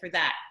excited for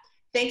that.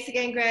 Thanks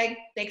again, Greg.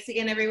 Thanks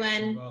again,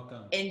 everyone. You're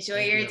welcome. Enjoy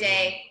your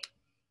day.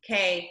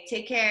 Okay,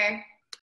 take care.